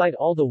 despite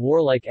all the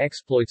warlike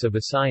exploits of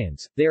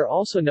Visayans, they are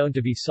also known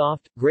to be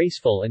soft,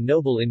 graceful and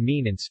noble in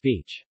mien and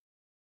speech.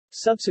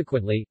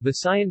 Subsequently,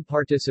 Visayan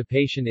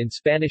participation in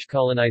Spanish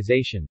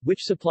colonization,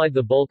 which supplied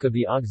the bulk of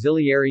the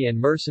auxiliary and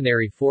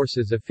mercenary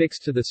forces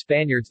affixed to the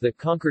Spaniards that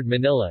conquered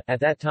Manila,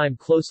 at that time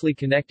closely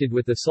connected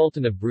with the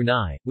Sultan of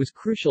Brunei, was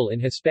crucial in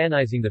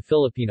Hispanizing the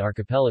Philippine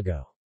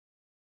archipelago.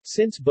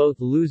 Since both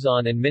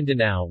Luzon and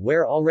Mindanao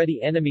were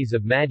already enemies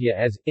of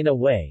Madja-as, in a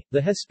way,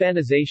 the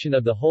Hispanization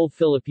of the whole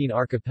Philippine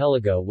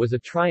archipelago was a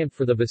triumph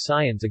for the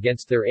Visayans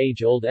against their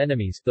age-old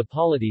enemies, the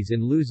polities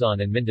in Luzon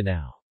and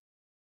Mindanao.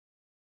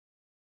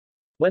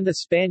 When the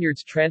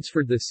Spaniards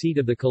transferred the seat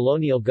of the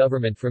colonial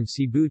government from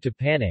Cebu to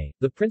Panay,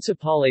 the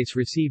Principales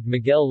received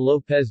Miguel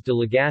López de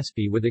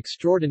Legazpi with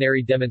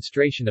extraordinary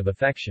demonstration of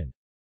affection.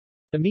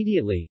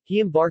 Immediately, he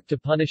embarked to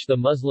punish the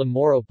Muslim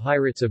Moro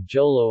pirates of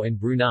Jolo and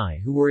Brunei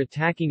who were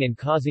attacking and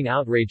causing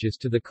outrages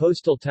to the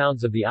coastal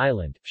towns of the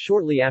island.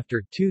 Shortly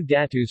after, 2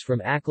 datus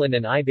from Aklan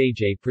and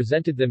Ibaje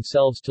presented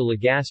themselves to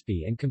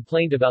Legazpi and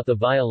complained about the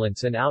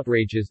violence and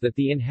outrages that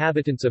the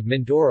inhabitants of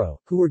Mindoro,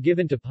 who were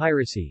given to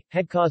piracy,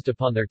 had caused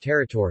upon their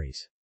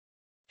territories.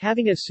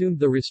 Having assumed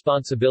the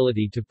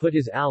responsibility to put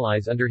his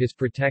allies under his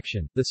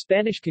protection, the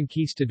Spanish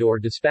conquistador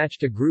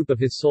dispatched a group of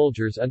his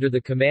soldiers under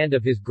the command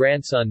of his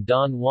grandson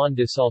Don Juan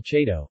de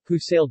Salcedo, who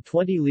sailed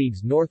 20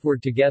 leagues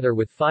northward together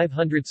with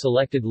 500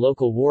 selected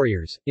local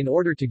warriors, in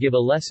order to give a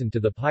lesson to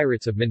the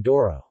pirates of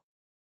Mindoro.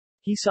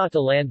 He sought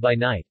to land by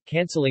night,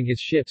 cancelling his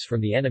ships from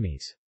the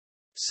enemy's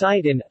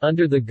sight and,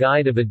 under the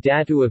guide of a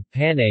Datu of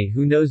Panay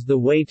who knows the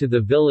way to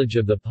the village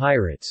of the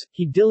pirates,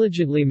 he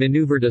diligently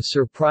maneuvered a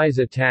surprise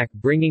attack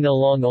bringing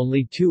along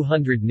only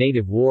 200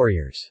 native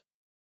warriors.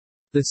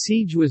 The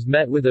siege was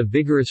met with a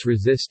vigorous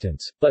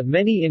resistance, but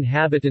many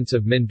inhabitants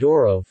of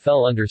Mindoro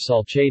fell under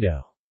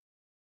Salcedo's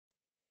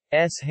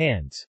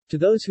hands. To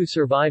those who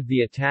survived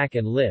the attack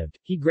and lived,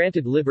 he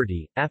granted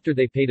liberty, after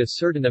they paid a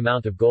certain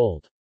amount of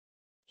gold.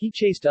 He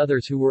chased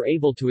others who were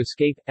able to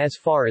escape, as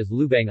far as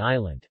Lubang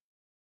Island.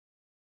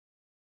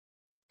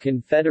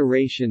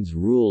 Confederation's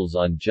rules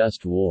on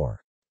just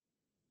war.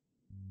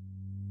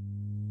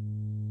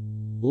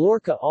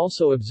 Lorca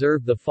also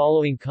observed the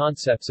following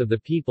concepts of the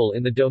people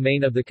in the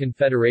domain of the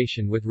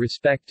Confederation with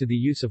respect to the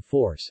use of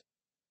force.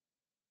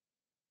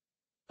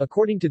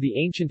 According to the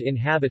ancient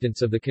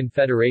inhabitants of the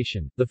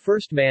Confederation, the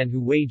first man who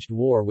waged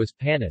war was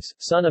Panis,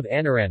 son of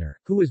Anaranor,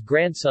 who was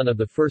grandson of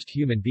the first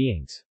human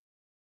beings.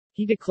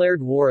 He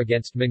declared war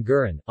against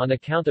Manguran, on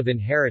account of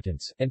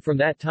inheritance, and from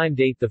that time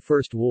date the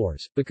first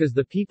wars, because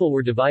the people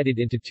were divided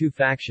into two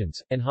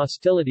factions, and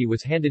hostility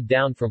was handed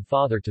down from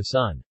father to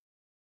son.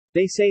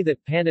 They say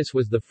that Panis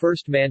was the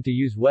first man to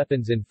use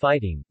weapons in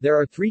fighting. There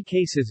are 3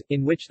 cases,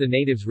 in which the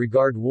natives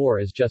regard war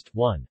as just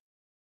 1.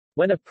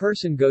 When a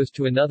person goes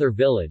to another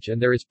village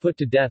and there is put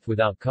to death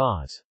without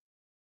cause.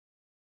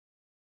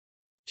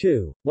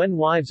 2. When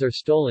wives are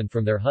stolen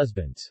from their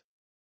husbands.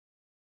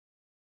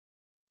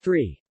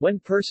 3. When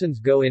persons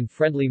go in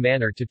friendly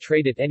manner to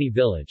trade at any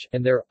village,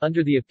 and there,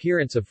 under the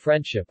appearance of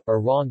friendship, are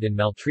wronged and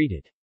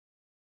maltreated.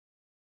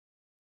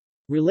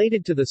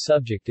 Related to the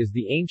subject is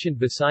the ancient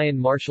Visayan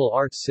martial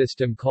arts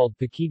system called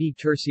Pakiti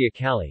Tercia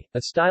Kali,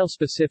 a style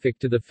specific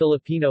to the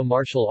Filipino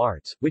martial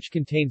arts, which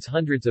contains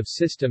hundreds of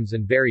systems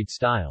and varied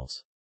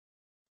styles.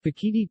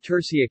 Pakiti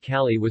Tercia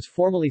Kali was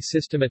formally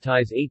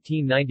systematized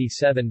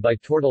 1897 by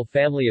Tortal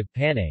family of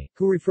Panay,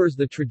 who refers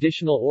the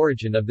traditional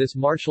origin of this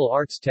martial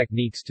arts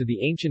techniques to the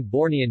ancient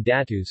Bornean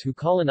Datus who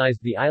colonized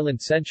the island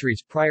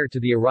centuries prior to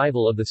the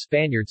arrival of the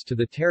Spaniards to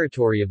the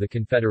territory of the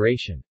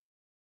Confederation.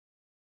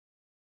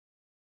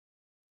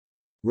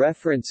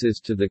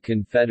 References to the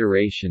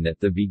Confederation at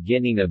the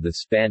beginning of the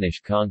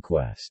Spanish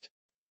conquest.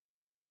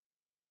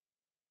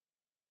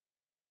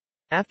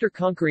 After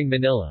conquering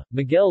Manila,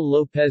 Miguel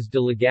López de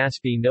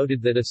Legazpi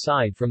noted that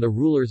aside from the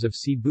rulers of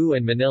Cebu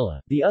and Manila,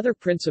 the other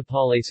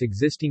principales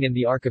existing in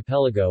the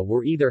archipelago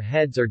were either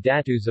heads or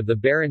datus of the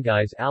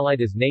barangays allied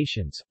as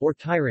nations, or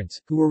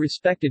tyrants, who were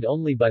respected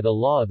only by the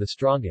law of the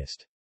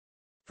strongest.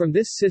 From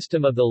this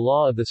system of the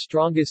law of the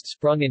strongest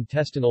sprung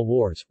intestinal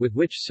wars, with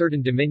which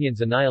certain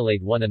dominions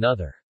annihilate one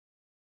another.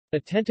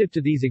 Attentive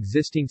to these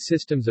existing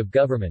systems of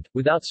government,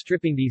 without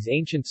stripping these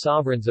ancient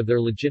sovereigns of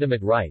their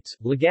legitimate rights,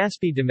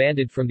 Legazpi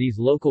demanded from these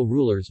local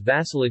rulers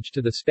vassalage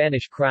to the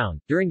Spanish crown.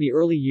 During the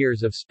early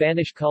years of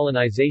Spanish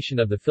colonization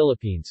of the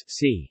Philippines,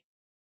 c.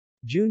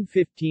 June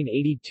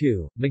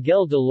 1582,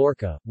 Miguel de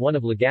Lorca, one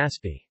of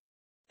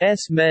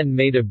Legazpi's men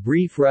made a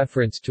brief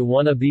reference to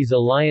one of these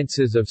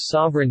alliances of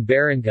sovereign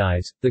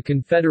barangays, the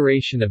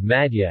Confederation of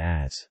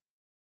Madja-as.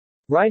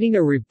 Writing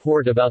a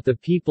report about the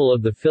people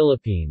of the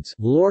Philippines,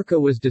 Lorca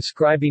was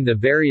describing the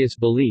various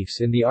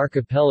beliefs in the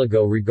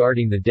archipelago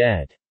regarding the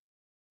dead.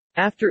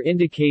 After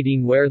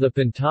indicating where the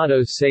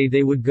Pintados say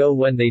they would go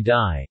when they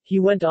die, he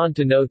went on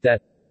to note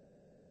that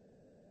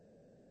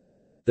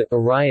the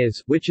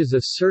Arayas, which is a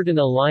certain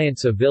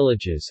alliance of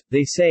villages,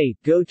 they say,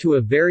 go to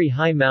a very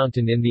high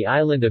mountain in the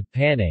island of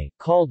Panay,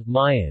 called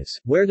Mayas,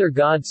 where their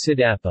god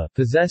Sidapa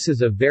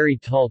possesses a very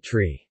tall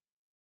tree.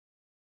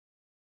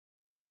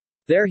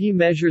 There he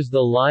measures the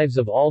lives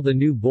of all the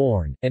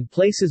new-born, and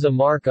places a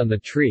mark on the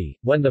tree.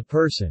 When the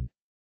person's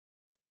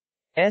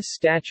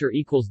stature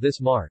equals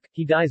this mark,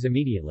 he dies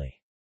immediately.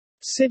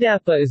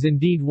 Sidapa is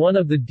indeed one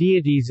of the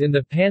deities in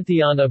the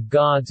pantheon of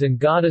gods and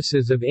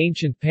goddesses of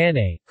ancient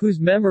Panay,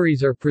 whose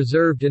memories are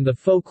preserved in the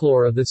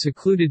folklore of the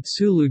secluded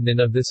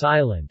Suludnan of this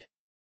island.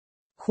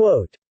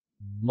 Quote,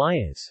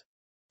 Mayas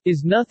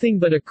is nothing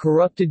but a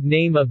corrupted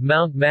name of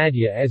Mount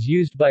Madja as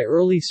used by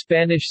early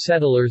Spanish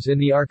settlers in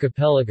the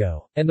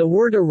archipelago, and the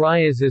word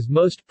Arayas is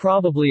most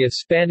probably a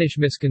Spanish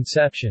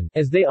misconception,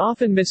 as they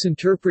often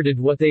misinterpreted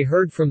what they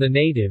heard from the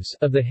natives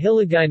of the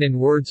Hiligaynon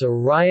words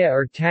Araya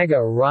or Taga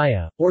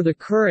Araya, or the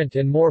current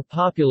and more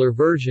popular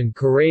version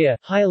Korea,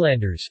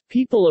 Highlanders,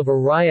 people of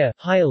Araya,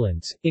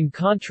 Highlands, in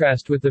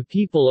contrast with the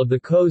people of the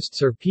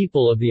coasts or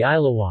people of the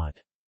Ilawad.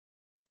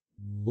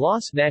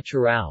 Los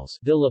Naturales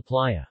de la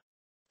Playa,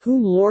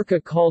 whom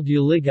Lorca called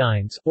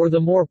Uligaynes, or the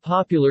more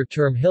popular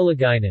term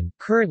Hiligaynon,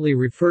 currently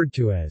referred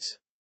to as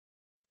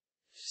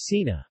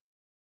Sina.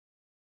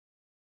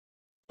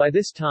 By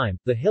this time,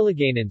 the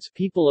Hiligaynons,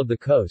 people of the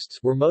coasts,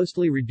 were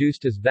mostly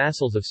reduced as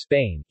vassals of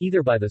Spain,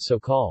 either by the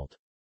so-called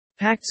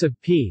Pacts of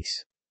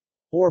Peace,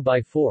 or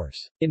by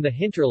force. In the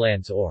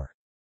hinterlands or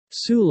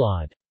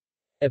Sulad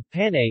of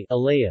Panay,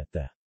 Alaya,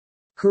 the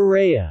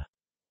Korea,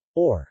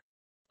 or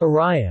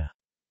Araya,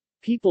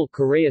 people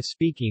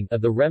Korea-speaking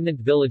of the remnant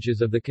villages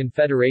of the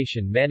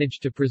Confederation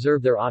managed to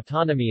preserve their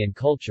autonomy and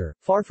culture,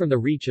 far from the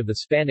reach of the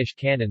Spanish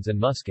cannons and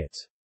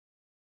muskets.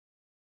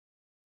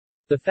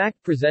 The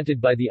fact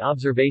presented by the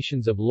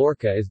observations of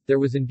Lorca is, there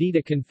was indeed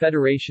a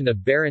confederation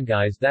of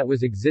barangays that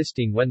was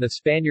existing when the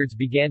Spaniards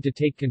began to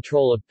take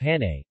control of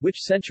Panay,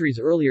 which centuries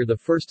earlier the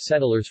first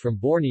settlers from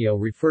Borneo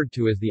referred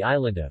to as the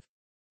island of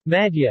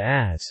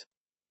Madja-as.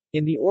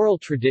 In the oral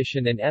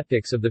tradition and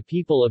epics of the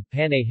people of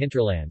Panay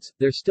hinterlands,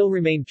 there still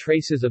remain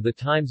traces of the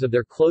times of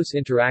their close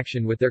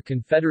interaction with their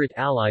Confederate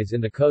allies in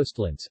the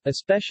coastlands,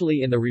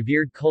 especially in the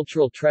revered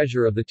cultural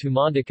treasure of the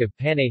Tumandic of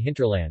Panay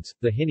hinterlands,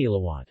 the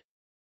Hinilawad.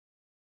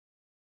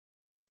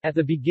 At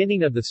the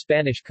beginning of the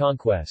Spanish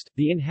conquest,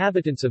 the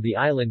inhabitants of the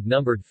island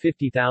numbered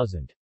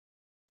 50,000.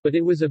 But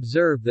it was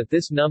observed that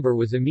this number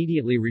was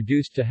immediately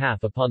reduced to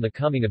half upon the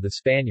coming of the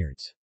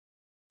Spaniards.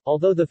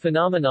 Although the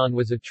phenomenon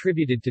was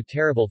attributed to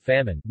terrible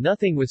famine,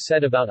 nothing was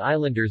said about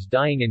islanders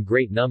dying in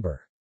great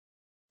number.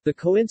 The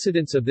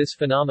coincidence of this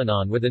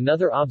phenomenon with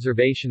another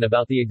observation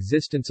about the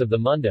existence of the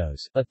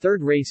Mundos, a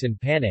third race in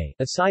Panay,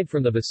 aside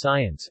from the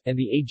Visayans, and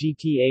the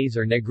Agtas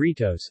or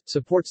Negritos,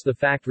 supports the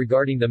fact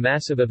regarding the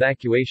massive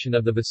evacuation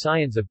of the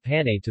Visayans of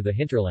Panay to the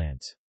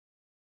hinterlands.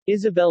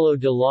 Isabelo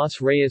de los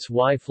Reyes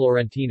y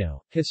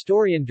Florentino,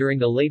 historian during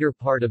the later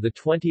part of the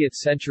 20th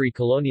century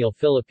colonial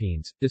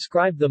Philippines,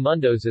 described the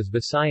Mundos as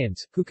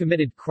Visayans, who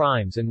committed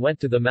crimes and went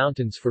to the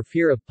mountains for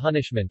fear of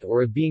punishment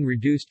or of being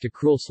reduced to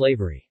cruel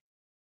slavery.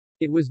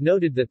 It was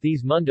noted that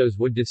these Mundos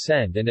would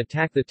descend and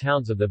attack the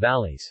towns of the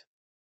valleys.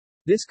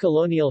 This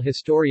colonial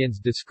historian's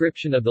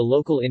description of the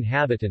local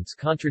inhabitants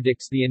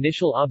contradicts the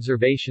initial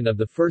observation of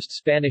the first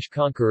Spanish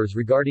conquerors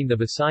regarding the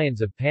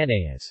Visayans of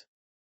Panay as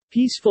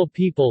peaceful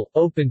people,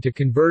 open to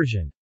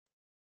conversion.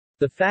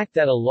 The fact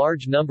that a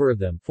large number of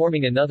them,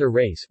 forming another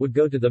race, would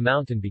go to the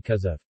mountain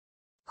because of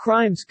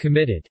crimes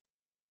committed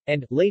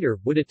and, later,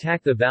 would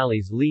attack the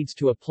valleys leads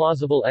to a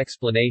plausible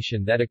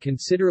explanation that a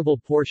considerable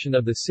portion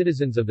of the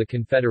citizens of the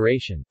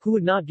Confederation, who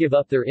would not give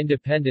up their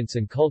independence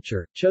and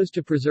culture, chose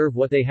to preserve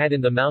what they had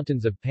in the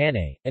mountains of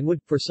Panay, and would,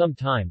 for some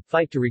time,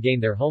 fight to regain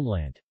their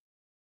homeland.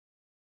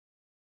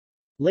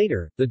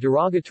 Later, the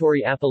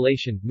derogatory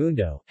appellation,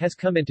 mundo, has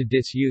come into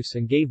disuse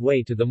and gave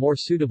way to the more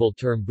suitable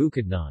term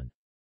Bukidnon.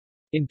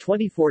 In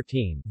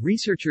 2014,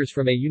 researchers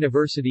from a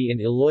university in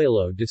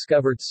Iloilo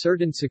discovered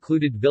certain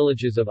secluded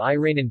villages of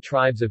Iranian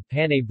tribes of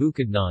Panay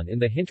Bukidnon in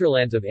the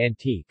hinterlands of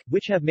Antique,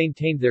 which have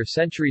maintained their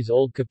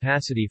centuries-old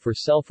capacity for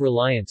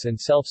self-reliance and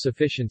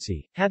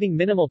self-sufficiency, having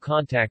minimal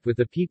contact with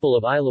the people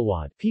of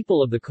Ilawad,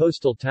 people of the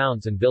coastal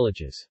towns and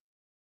villages.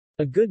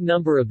 A good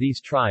number of these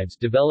tribes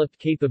developed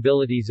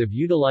capabilities of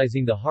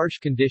utilizing the harsh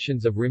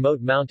conditions of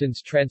remote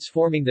mountains,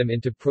 transforming them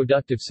into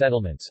productive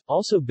settlements,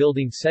 also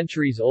building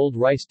centuries-old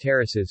rice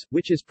terraces,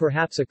 which is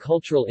perhaps a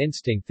cultural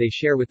instinct they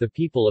share with the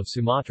people of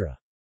Sumatra.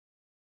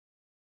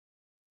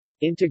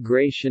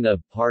 Integration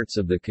of parts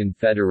of the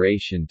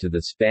Confederation to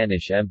the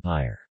Spanish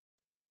Empire.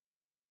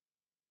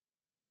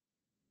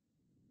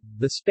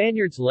 The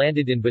Spaniards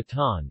landed in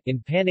Bataan, in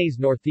Panay's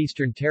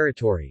northeastern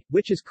territory,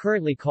 which is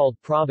currently called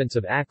Province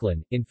of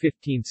Aklan, in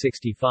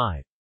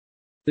 1565.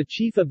 The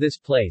chief of this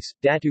place,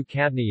 Datu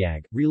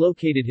Cabnayag,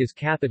 relocated his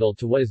capital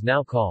to what is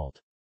now called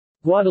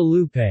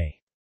Guadalupe.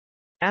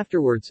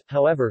 Afterwards,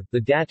 however, the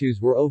Datus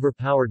were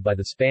overpowered by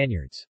the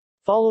Spaniards.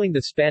 Following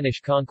the Spanish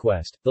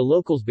conquest, the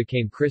locals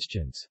became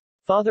Christians.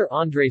 Father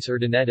Andres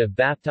Urdaneta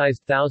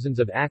baptized thousands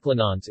of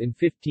Aklanons in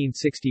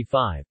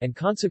 1565, and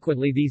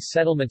consequently these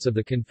settlements of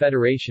the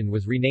Confederation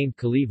was renamed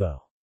Calibo.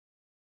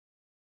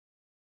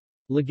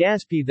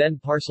 Legazpi then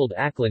parceled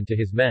Aklan to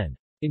his men.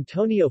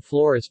 Antonio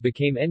Flores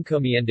became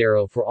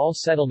encomiendero for all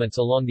settlements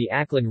along the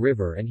Aklan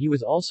River, and he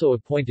was also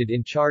appointed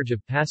in charge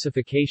of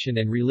pacification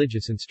and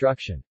religious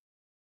instruction.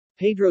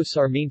 Pedro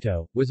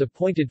Sarmiento was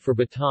appointed for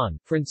Bataan,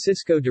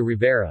 Francisco de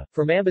Rivera,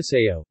 for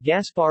Mambaseo,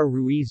 Gaspar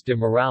Ruiz de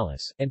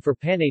Morales, and for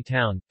Panay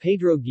Town,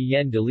 Pedro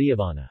Guillén de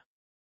Liavana.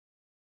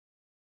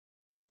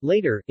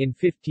 Later, in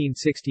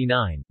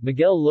 1569,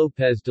 Miguel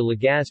López de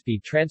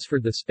Legazpi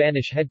transferred the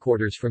Spanish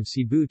headquarters from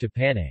Cebu to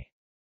Panay.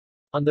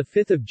 On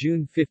 5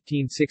 June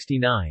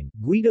 1569,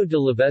 Guido de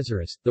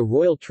Lavezaris, the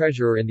royal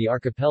treasurer in the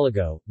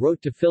archipelago,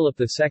 wrote to Philip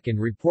II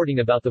reporting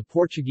about the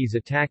Portuguese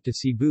attack to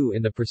Cebu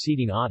in the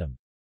preceding autumn.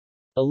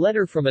 A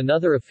letter from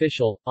another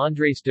official,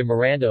 Andres de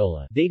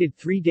Mirandola, dated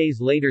 3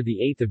 days later,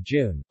 8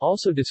 June,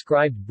 also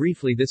described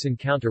briefly this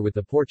encounter with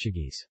the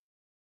Portuguese.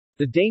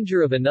 The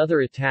danger of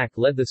another attack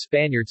led the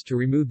Spaniards to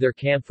remove their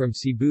camp from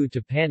Cebu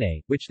to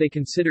Panay, which they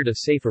considered a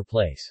safer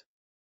place.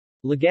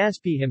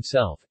 Legazpi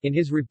himself, in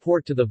his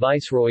report to the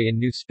Viceroy in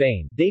New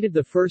Spain, dated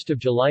 1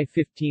 July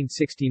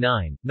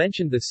 1569,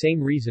 mentioned the same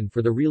reason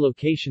for the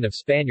relocation of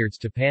Spaniards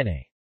to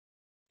Panay.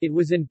 It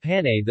was in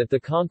Panay that the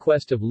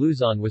conquest of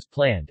Luzon was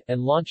planned,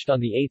 and launched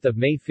on 8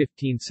 May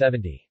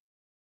 1570.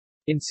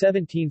 In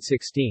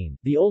 1716,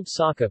 the old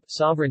Sakop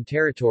sovereign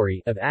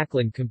territory of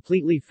Aklan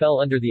completely fell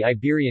under the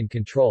Iberian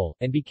control,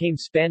 and became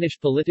Spanish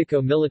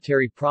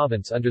politico-military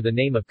province under the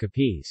name of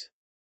Capiz.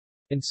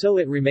 And so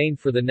it remained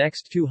for the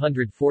next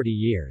 240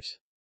 years.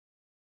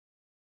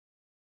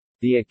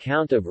 The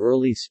account of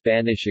early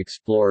Spanish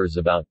explorers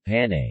about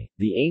Panay,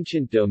 the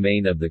ancient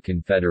domain of the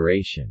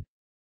Confederation.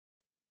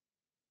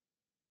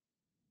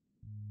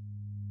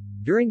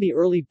 During the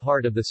early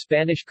part of the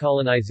Spanish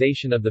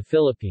colonization of the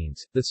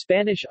Philippines, the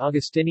Spanish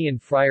Augustinian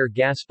friar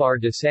Gaspar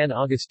de San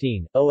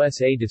Agustin,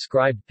 OSA,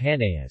 described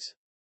Panay as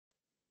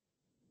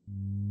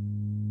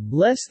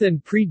less than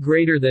pre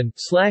greater than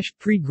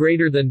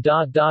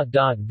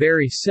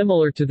very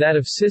similar to that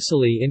of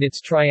Sicily in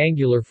its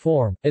triangular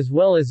form, as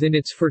well as in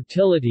its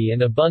fertility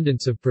and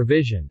abundance of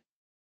provision.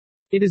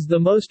 It is the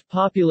most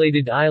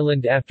populated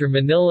island after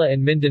Manila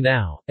and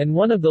Mindanao, and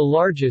one of the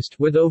largest,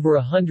 with over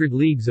 100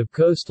 leagues of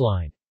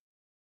coastline.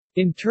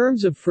 In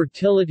terms of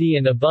fertility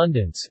and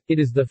abundance, it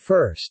is the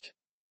first.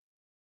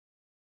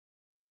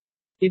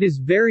 It is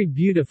very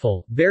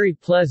beautiful, very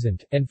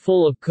pleasant, and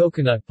full of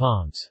coconut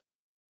palms.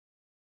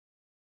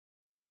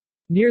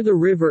 near the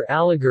river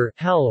Aligar,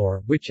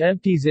 Halor, which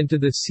empties into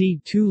the sea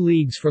 2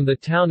 leagues from the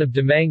town of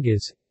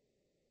Damangas.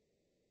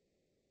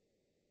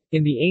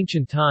 In the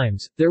ancient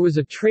times, there was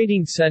a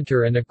trading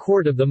center and a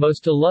court of the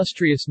most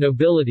illustrious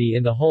nobility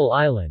in the whole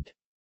island.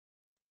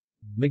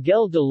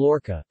 Miguel de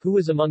Lorca, who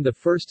was among the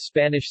first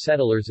Spanish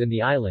settlers in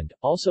the island,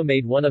 also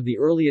made one of the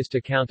earliest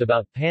account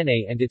about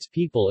Panay and its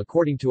people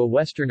according to a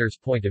Westerner's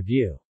point of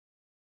view.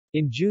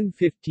 In June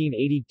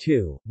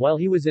 1582, while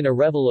he was in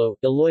Arevalo,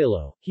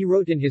 Iloilo, he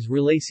wrote in his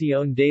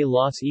Relación de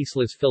las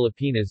Islas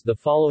Filipinas the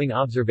following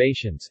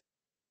observations.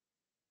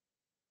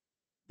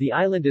 The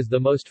island is the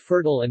most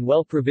fertile and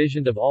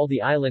well-provisioned of all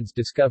the islands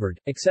discovered,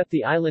 except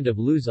the island of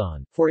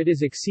Luzon, for it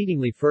is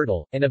exceedingly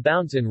fertile, and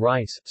abounds in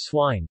rice,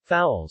 swine,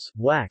 fowls,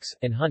 wax,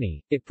 and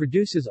honey. It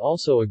produces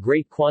also a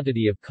great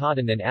quantity of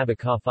cotton and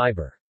abaca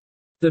fiber.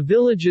 The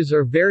villages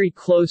are very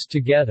close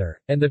together,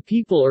 and the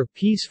people are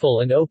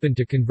peaceful and open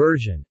to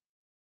conversion.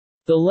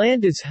 The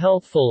land is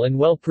healthful and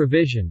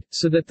well-provisioned,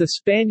 so that the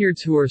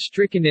Spaniards who are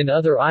stricken in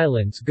other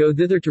islands go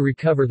thither to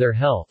recover their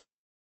health.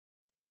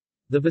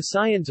 The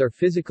Visayans are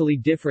physically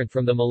different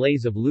from the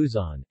Malays of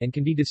Luzon, and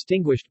can be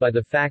distinguished by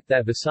the fact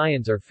that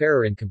Visayans are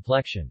fairer in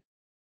complexion.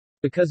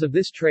 Because of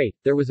this trait,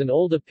 there was an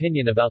old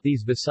opinion about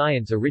these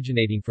Visayans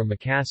originating from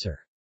Makassar.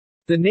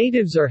 The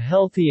natives are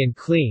healthy and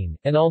clean,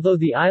 and although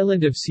the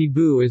island of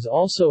Cebu is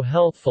also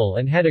healthful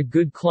and had a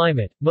good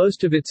climate,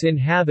 most of its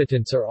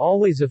inhabitants are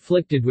always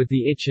afflicted with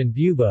the itch and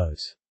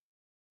buboes.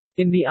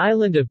 In the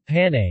island of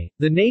Panay,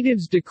 the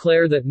natives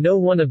declare that no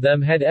one of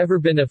them had ever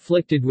been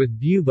afflicted with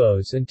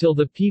buboes until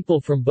the people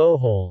from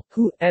Bohol,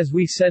 who, as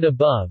we said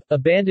above,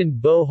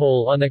 abandoned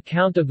Bohol on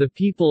account of the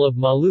people of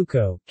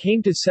Maluco,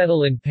 came to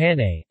settle in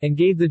Panay, and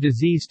gave the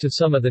disease to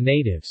some of the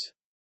natives.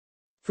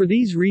 For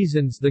these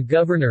reasons the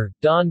governor,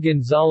 Don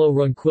Gonzalo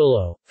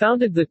Ronquillo,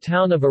 founded the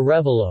town of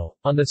Arevalo,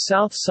 on the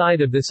south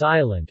side of this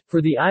island,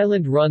 for the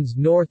island runs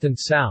north and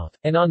south,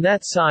 and on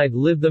that side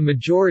live the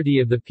majority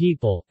of the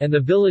people, and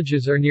the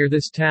villages are near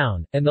this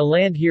town, and the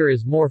land here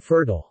is more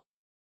fertile.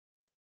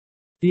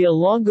 The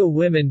Ilonggo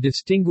women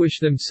distinguish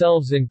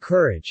themselves in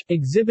courage,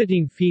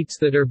 exhibiting feats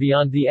that are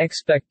beyond the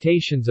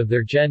expectations of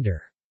their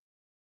gender.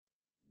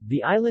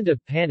 The island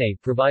of Panay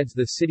provides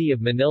the city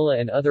of Manila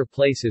and other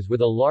places with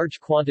a large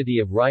quantity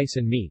of rice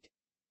and meat.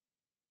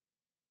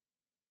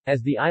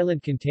 As the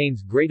island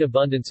contains great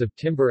abundance of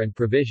timber and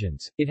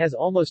provisions, it has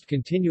almost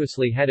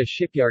continuously had a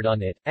shipyard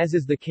on it, as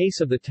is the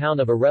case of the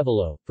town of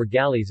Arevalo, for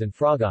galleys and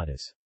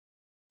fragatas.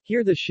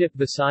 Here the ship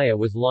Visaya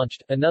was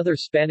launched. Another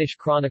Spanish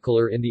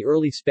chronicler in the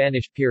early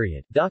Spanish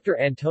period, Dr.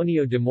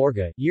 Antonio de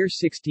Morga, year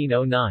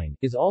 1609,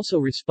 is also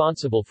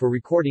responsible for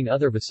recording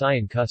other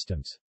Visayan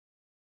customs.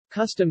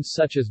 Customs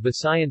such as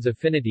Visayans'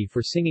 affinity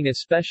for singing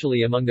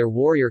especially among their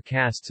warrior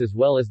castes as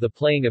well as the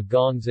playing of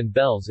gongs and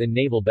bells in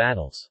naval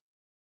battles.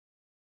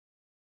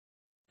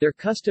 Their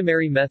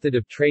customary method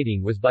of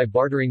trading was by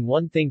bartering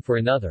one thing for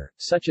another,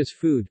 such as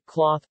food,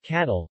 cloth,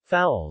 cattle,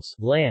 fowls,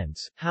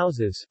 lands,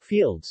 houses,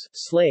 fields,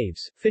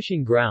 slaves,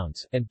 fishing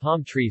grounds, and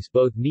palm trees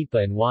both nipa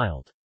and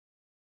wild.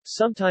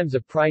 Sometimes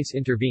a price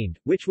intervened,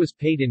 which was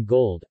paid in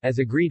gold, as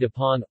agreed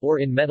upon, or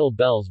in metal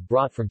bells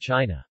brought from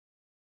China.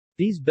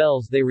 These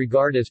bells they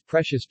regard as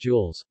precious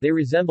jewels. They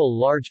resemble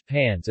large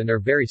pans and are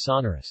very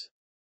sonorous.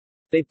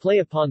 They play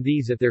upon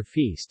these at their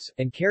feasts,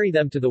 and carry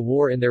them to the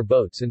war in their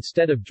boats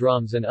instead of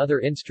drums and other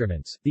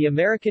instruments. The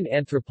American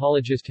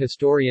anthropologist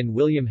historian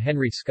William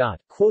Henry Scott,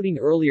 quoting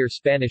earlier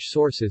Spanish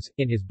sources,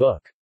 in his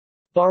book,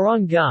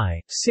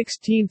 Barangay,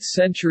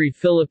 16th-century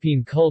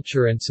Philippine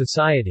Culture and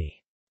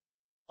Society,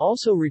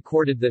 also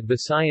recorded that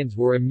Visayans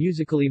were a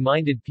musically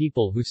minded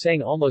people who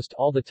sang almost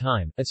all the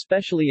time,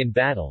 especially in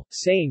battle,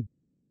 saying,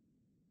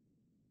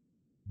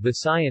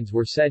 Visayans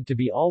were said to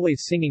be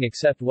always singing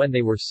except when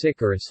they were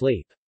sick or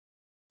asleep.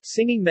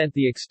 Singing meant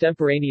the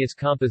extemporaneous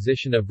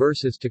composition of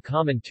verses to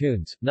common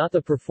tunes, not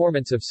the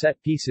performance of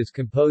set pieces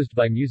composed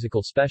by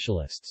musical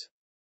specialists.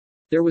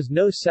 There was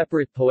no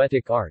separate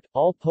poetic art,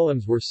 all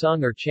poems were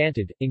sung or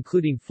chanted,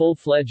 including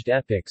full-fledged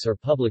epics or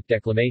public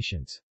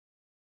declamations.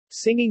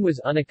 Singing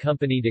was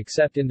unaccompanied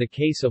except in the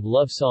case of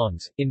love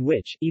songs, in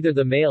which, either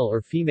the male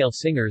or female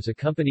singers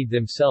accompanied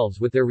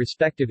themselves with their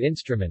respective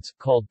instruments,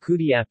 called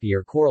kudiapi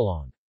or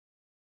koralong.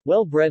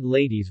 Well-bred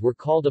ladies were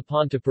called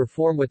upon to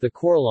perform with the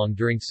koralong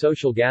during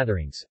social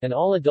gatherings, and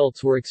all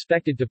adults were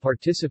expected to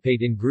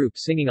participate in group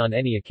singing on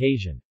any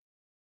occasion.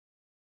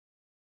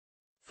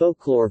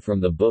 Folklore from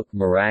the book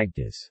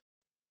Maragdas.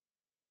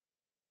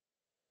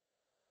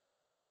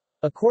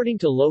 According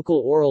to local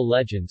oral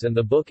legends and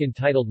the book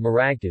entitled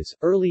Maragdas,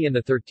 early in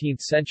the 13th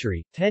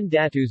century, 10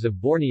 datus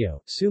of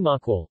Borneo,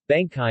 Sumakwal,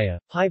 Bangkaya,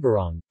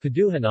 Hibarong,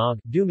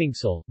 Paduhanog,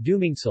 Dumingsal,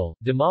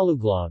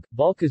 Damaluglag,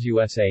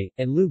 Balkazusa,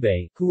 and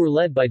Lubay, who were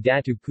led by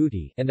Datu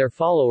Puti, and their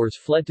followers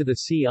fled to the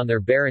sea on their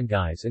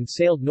barangays and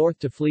sailed north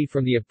to flee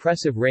from the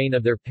oppressive reign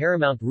of their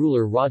paramount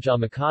ruler Raja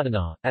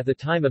Makadana, at the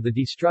time of the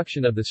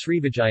destruction of the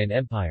Srivijayan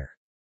Empire.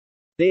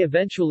 They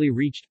eventually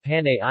reached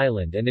Panay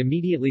Island and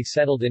immediately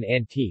settled in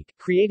Antique,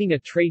 creating a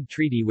trade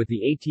treaty with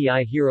the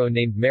Ati hero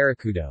named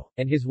Maracudo,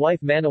 and his wife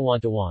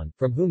Manawantawan,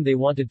 from whom they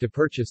wanted to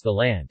purchase the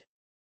land.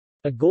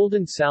 A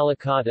golden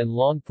salakot and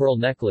long pearl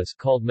necklace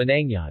called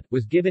Manangyad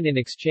was given in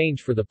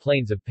exchange for the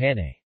plains of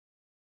Panay.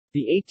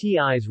 The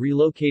Atis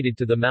relocated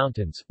to the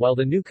mountains, while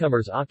the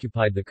newcomers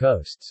occupied the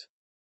coasts.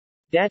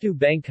 Datu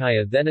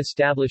Bangkaya then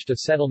established a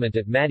settlement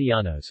at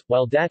Madja-as,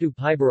 while Datu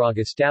Pibarag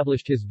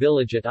established his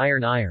village at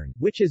Iron,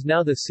 which is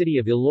now the city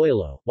of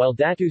Iloilo, while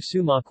Datu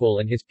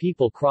Sumakwal and his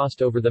people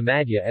crossed over the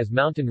Madja-as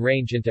mountain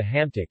range into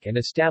Hamtic and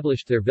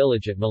established their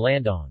village at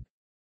Malandong.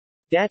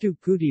 Datu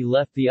Puti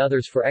left the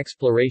others for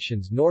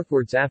explorations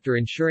northwards after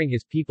ensuring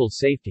his people's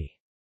safety.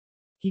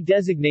 He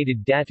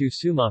designated Datu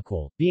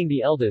Sumakwal, being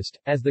the eldest,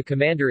 as the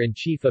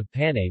commander-in-chief of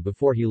Panay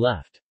before he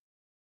left.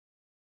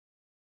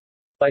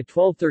 By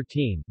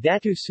 1213,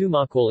 Datu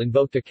Sumakwal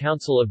invoked a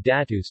council of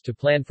Datus to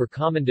plan for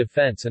common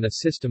defense and a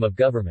system of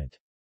government.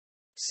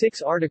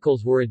 6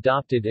 articles were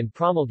adopted and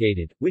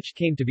promulgated, which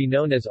came to be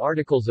known as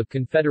Articles of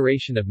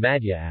Confederation of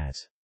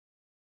Madja-as.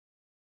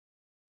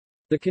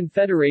 The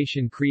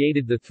Confederation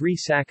created the 3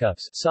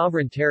 sakups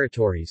sovereign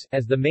territories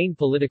as the main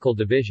political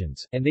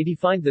divisions, and they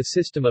defined the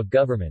system of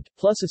government,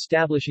 plus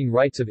establishing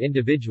rights of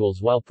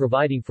individuals while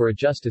providing for a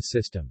justice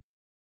system.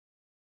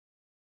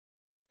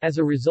 As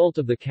a result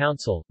of the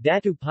council,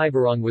 Datu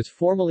Pibarang was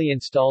formally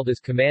installed as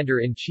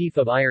commander-in-chief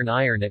of Iron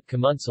at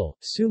Kamunsal,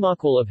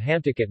 Sumakwal of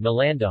Hamtic at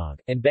Malandog,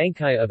 and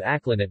Bangkaya of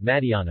Aklan at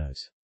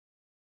Madja-as.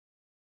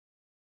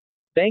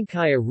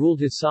 Bangkaya ruled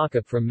his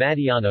sakup from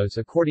Madja-as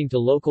according to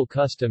local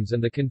customs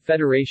and the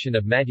Confederation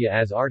of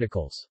Madja-as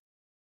Articles.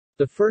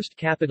 The first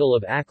capital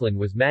of Aklan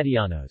was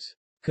Madja-as.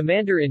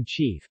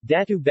 Commander-in-chief,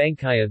 Datu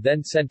Bangkaya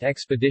then sent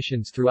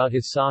expeditions throughout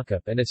his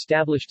sakup and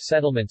established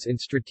settlements in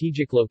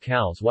strategic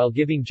locales while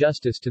giving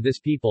justice to this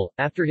people.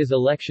 After his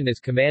election as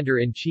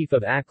commander-in-chief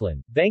of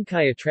Aklan,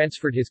 Bangkaya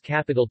transferred his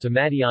capital to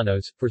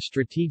Madja-as, for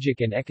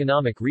strategic and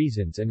economic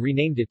reasons and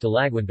renamed it to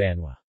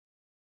Lagwanbanwa.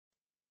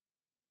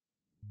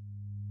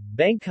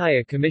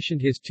 Bangkaya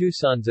commissioned his 2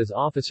 sons as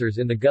officers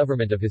in the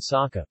government of his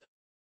sakup.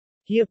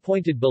 He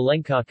appointed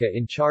Balangkaka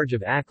in charge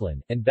of Aklan,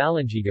 and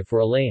Balangiga for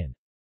Alayan.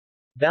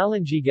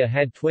 Balangiga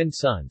had twin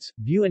sons,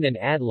 Buan and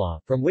Adlaw,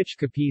 from which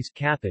Capiz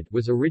Capit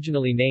was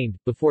originally named,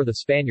 before the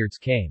Spaniards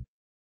came.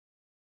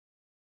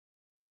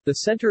 The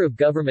center of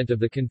government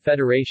of the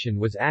Confederation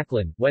was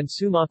Aklan, when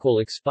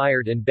Sumakwal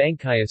expired and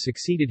Bangkaya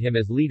succeeded him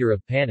as leader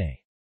of Panay.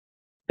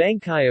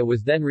 Bangkaya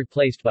was then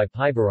replaced by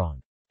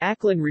Pibarang.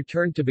 Aklan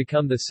returned to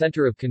become the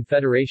center of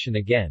Confederation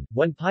again,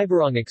 when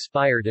Pibarang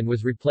expired and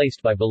was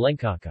replaced by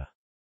Balangkaka.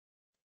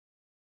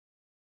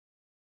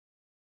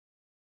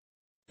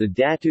 The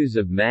Datus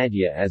of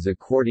Madja-as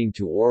according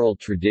to oral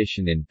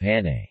tradition in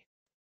Panay.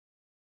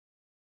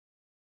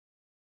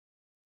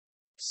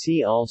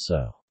 See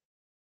also.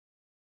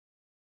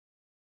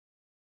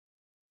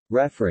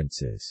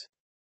 References.